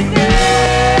 dancing there.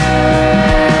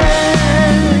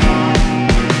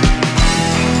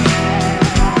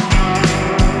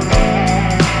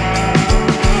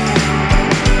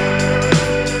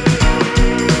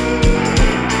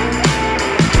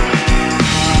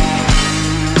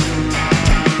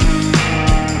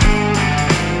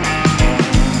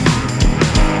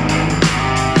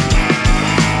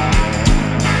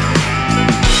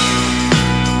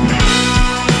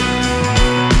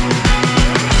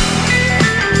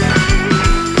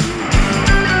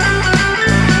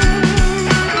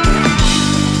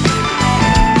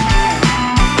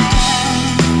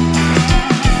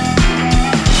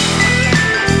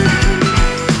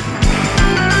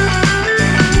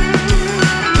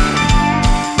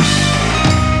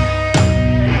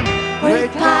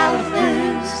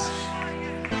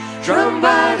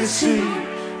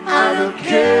 I don't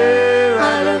care,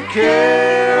 I don't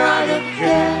care, I don't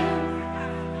care.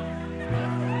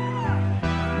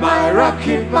 My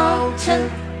rocky mountain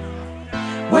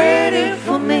waiting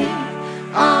for me.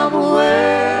 I'm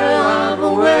aware, I'm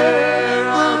aware,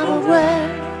 I'm aware.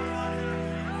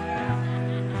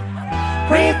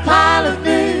 Great pile of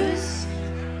news,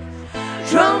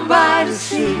 drawn by the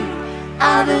sea.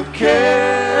 I don't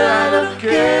care, I don't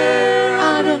care,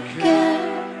 I don't care.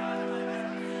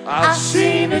 I've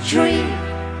seen a dream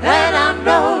and I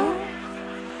know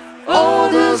all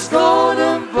those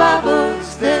golden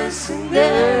bubbles dancing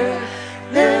there,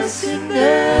 dancing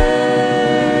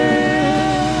there.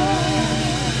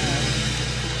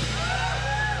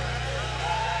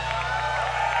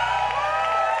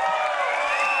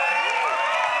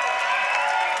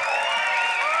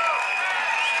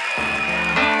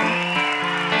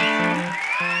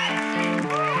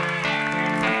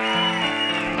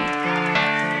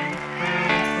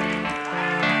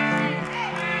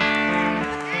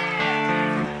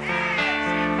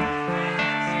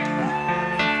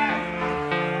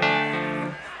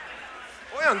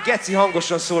 Geci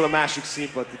hangosan szól a másik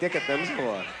színpad. Titeket nem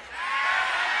zavar?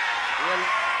 Ilyen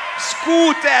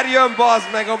scooter jön,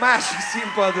 bazd meg, a másik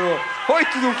színpadról. Hogy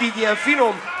tudunk így ilyen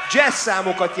finom jazz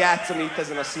számokat játszani itt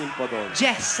ezen a színpadon?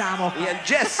 Jazz számokat? Ilyen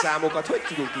jazz számokat hogy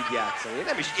tudunk így játszani? Én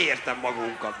nem is értem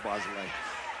magunkat, bazd meg.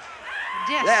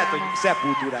 Jazz lehet, számok. hogy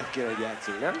Sepultúrát kéne, hogy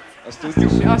játszani, nem? Azt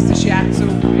tudjuk. Azt is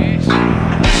játszunk. És...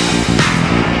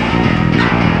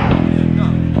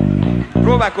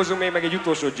 próbálkozunk még meg egy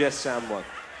utolsó jazz számmal.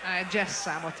 Egy jazz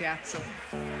számot játszom.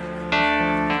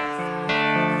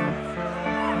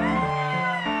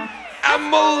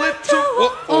 I'm a little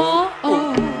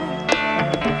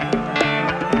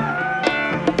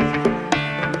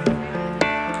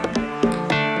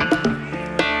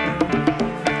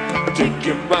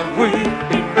taking my way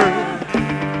in earth.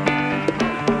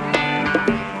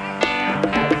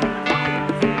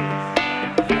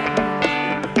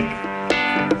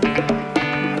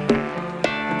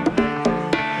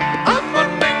 I'm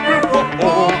an angry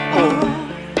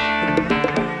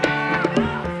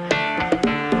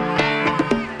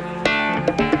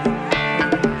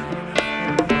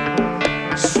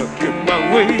sucking my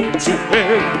way to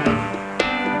hell.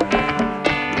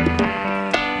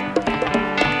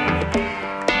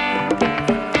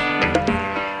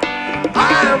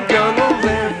 I'm gonna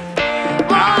live,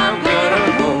 I'm gonna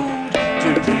hold to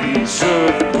piece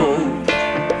of gold.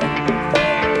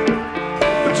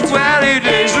 20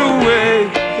 days away,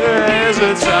 there's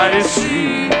a tiny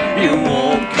sea, you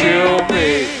won't kill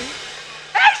me.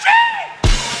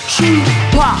 Shoot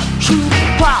pop,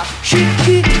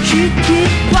 shiki, shiki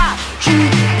pop,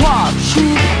 shoot pop,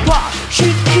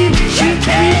 shiki,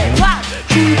 shiki pop,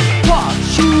 shoot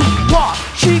pop,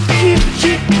 shiki,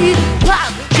 shiki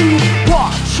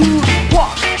pop, shoot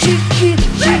pop, shiki,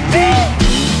 shiki,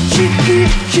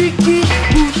 shiki,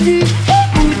 booty,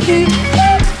 booty,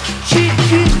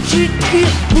 shiki, shiki,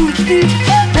 booty,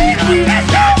 booty,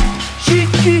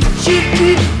 shiki,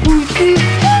 shiki, booty,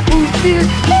 booty.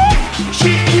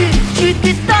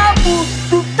 Shiki tabu,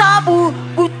 butabu,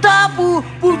 butabu,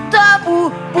 butabu,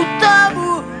 butabu,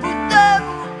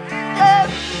 butabu.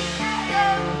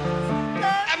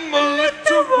 I'm a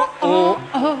little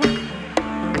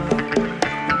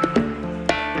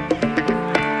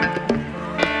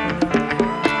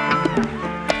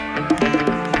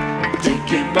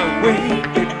taking my way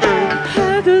in earth.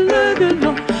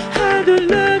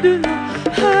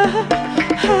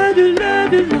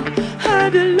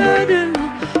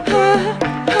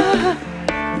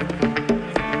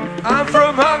 I'm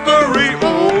from Hungary,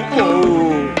 oh,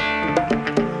 oh.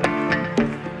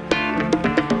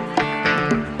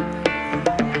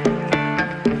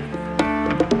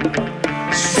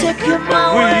 Second my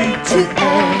way to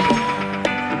end.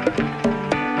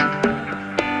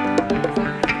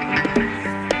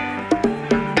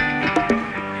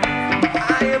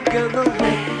 I am gonna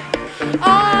live,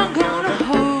 I'm gonna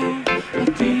hold a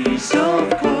piece of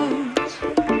gold.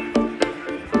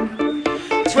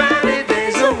 20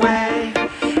 days away.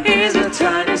 Is a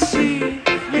tiny sea,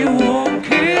 you won't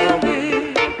kill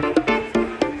me.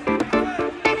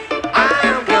 I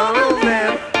am gonna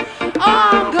live,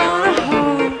 I'm gonna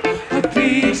hold a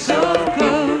piece of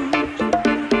gold.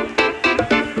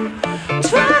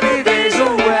 20 days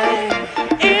away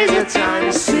is a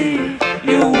tiny sea,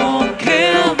 you won't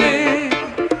kill me.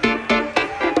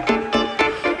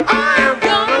 I am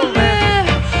Gonna live,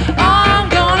 I'm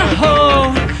gonna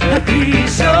hold a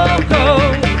piece of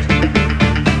gold.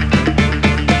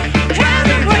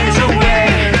 20 days away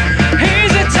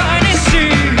is a tiny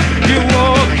sea, you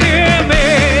won't kill me.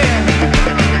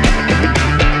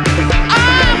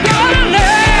 I'm gonna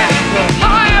live,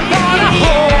 I'm gonna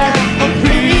hold a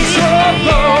piece of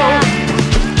gold.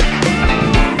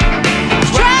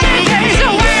 20 days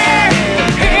away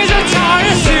is a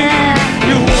tiny sea,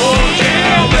 you won't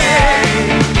kill me. I'm gonna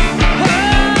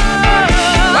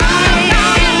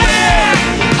live,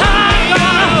 I'm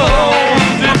gonna hold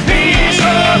a piece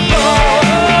of gold.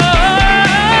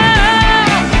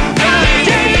 20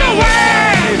 days away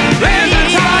is a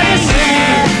tiny sea,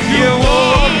 you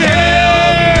won't kill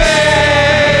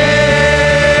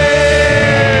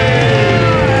me.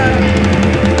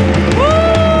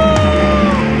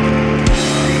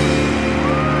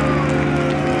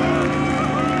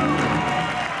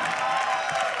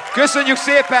 Köszönjük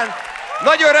szépen!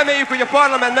 Nagyon reméljük, hogy a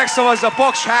parlament megszavazza a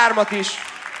Paks 3-at is.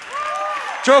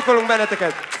 Csókolunk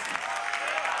benneteket!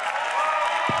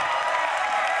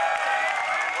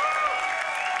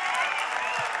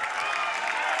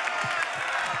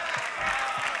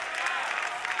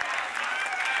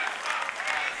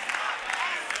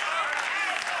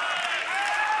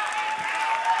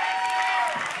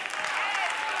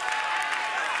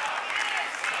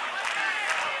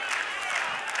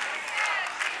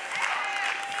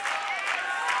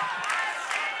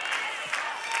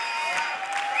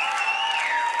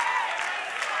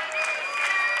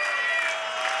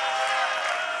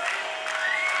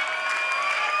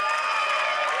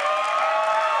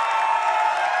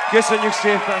 Köszönjük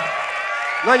szépen!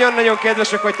 Nagyon-nagyon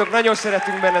kedvesek vagytok, nagyon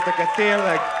szeretünk benneteket,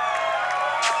 tényleg.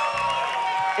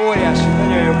 Óriási,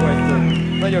 nagyon jók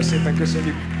vagytok. Nagyon szépen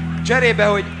köszönjük. Cserébe,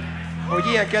 hogy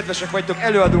ilyen kedvesek vagytok,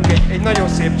 előadunk egy nagyon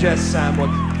szép jazz számot.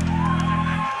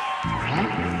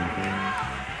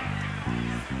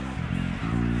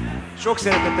 Sok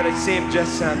szeretettel egy szép jazz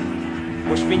szám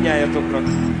most mindnyájatoknak.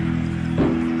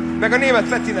 Meg a német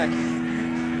Petinek.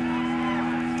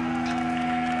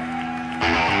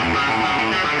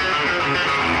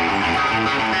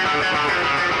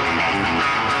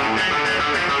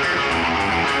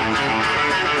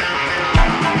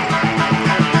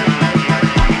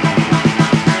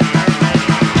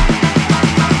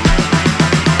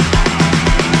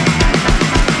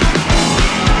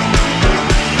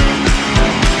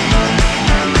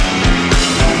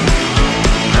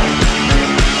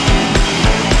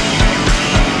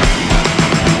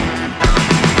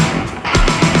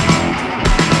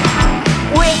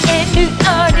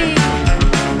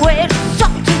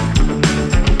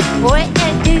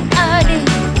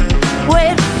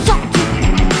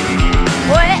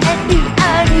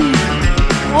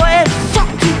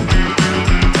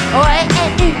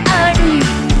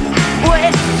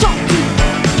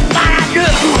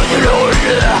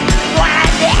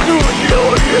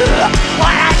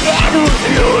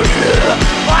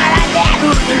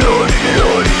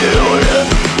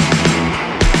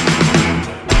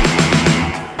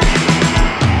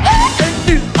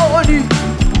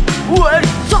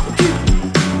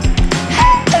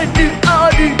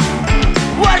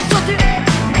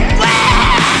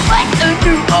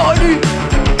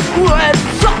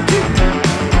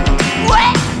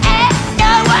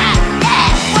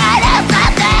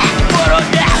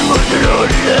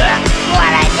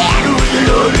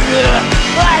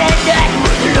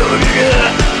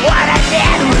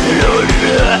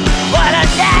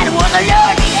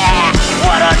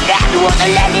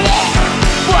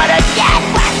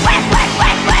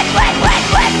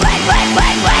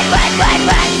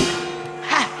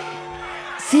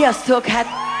 Sziasztok, hát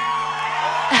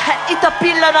itt a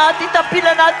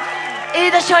pillanat,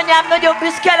 édesanyám nagyon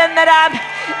büszke lenne rám,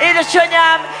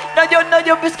 édesanyám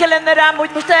nagyon-nagyon büszke lenne rám, hogy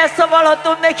most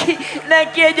elszavalhatom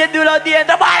neki egyedül a ilyen,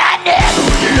 de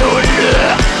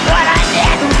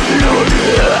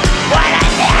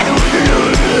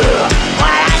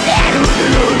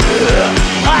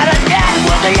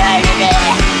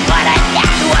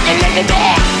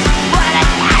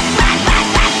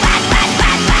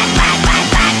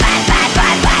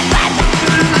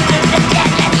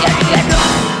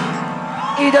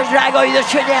édes drága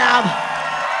édesanyám!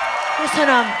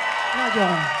 Köszönöm!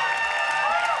 Nagyon!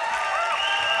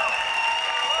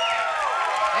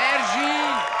 Erzsi!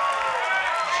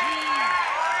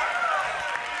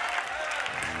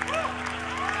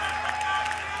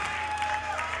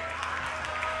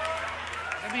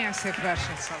 De milyen szép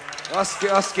verset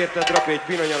szavak. Azt kérted, Rapi, egy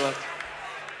pillanat alatt.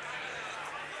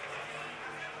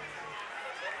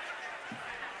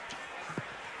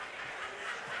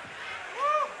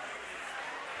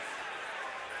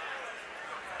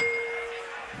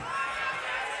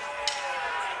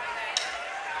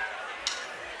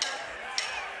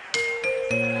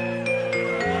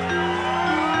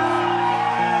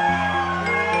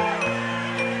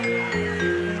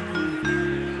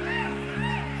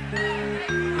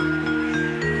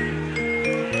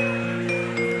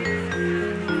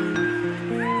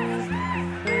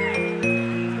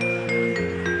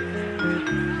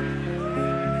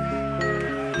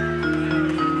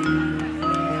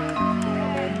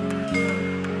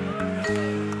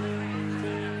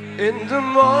 In the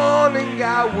morning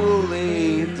I will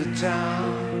leave the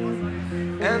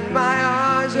town, and my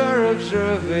eyes are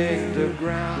observing the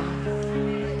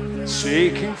ground,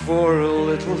 seeking for a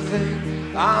little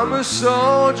thing. I'm a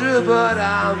soldier but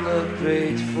I'm not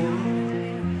paid for.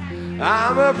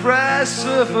 I'm a press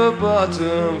of a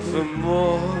button for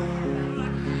more,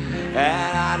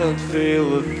 and I don't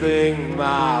feel a thing.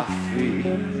 My feet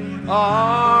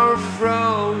are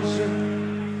frozen.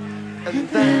 And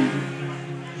then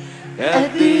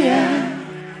at the end,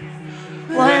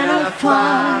 when I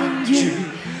find you,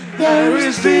 there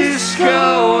is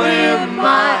disco in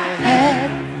my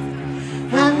head.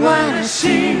 And when I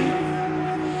see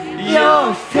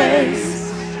your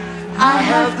face, I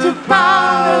have the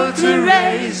power to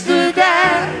raise the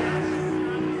dead.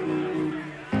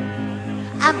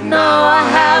 I know I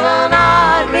have an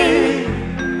army.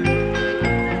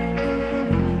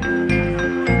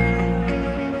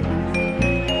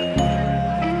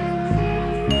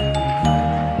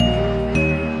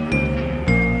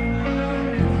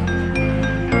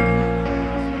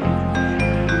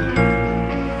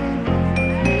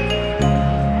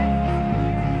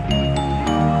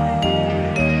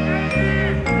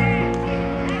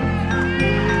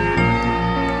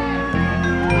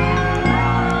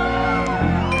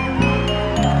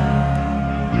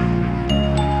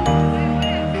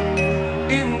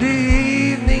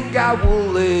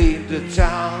 the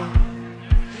town,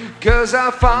 'cause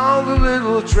I found a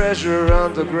little treasure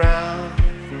underground.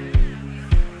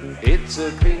 It's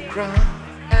a pink crown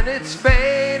and it's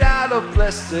made out of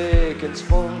plastic and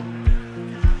sponge,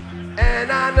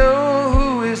 and I know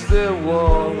who is the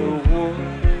one who won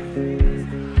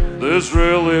this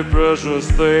really precious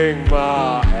thing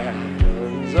my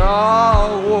hands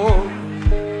are warm.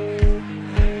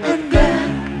 And then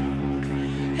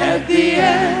at the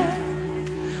end,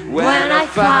 when I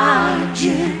find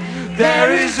you,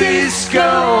 there is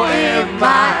disco in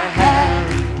my hand.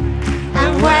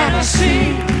 And when I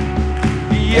see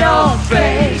your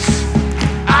face,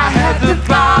 I have the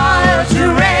power to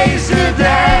raise the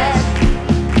dead.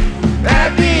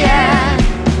 At the end,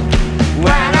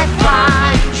 when I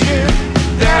find you,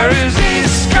 there is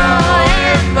disco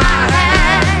in my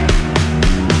hand.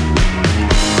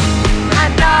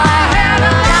 And I have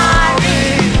an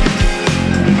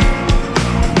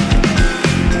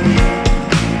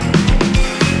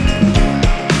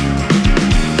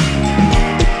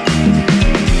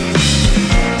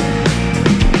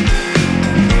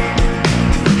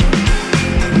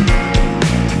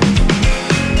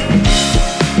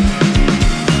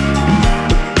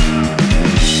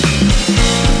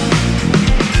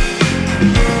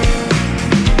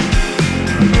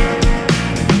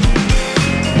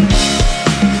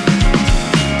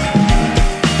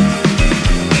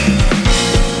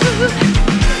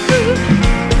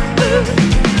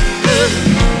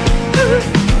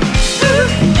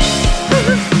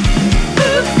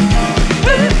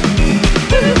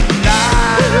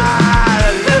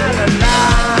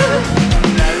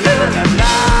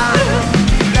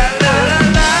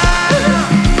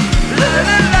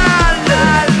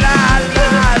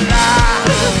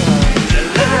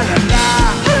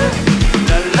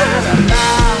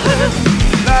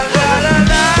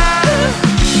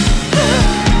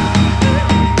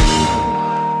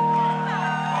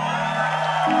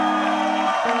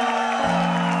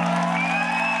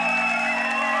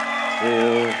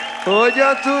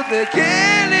Hogyan tudnék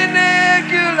élni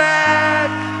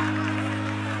nélküled?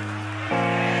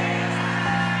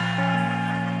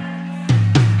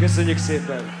 Köszönjük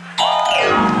szépen!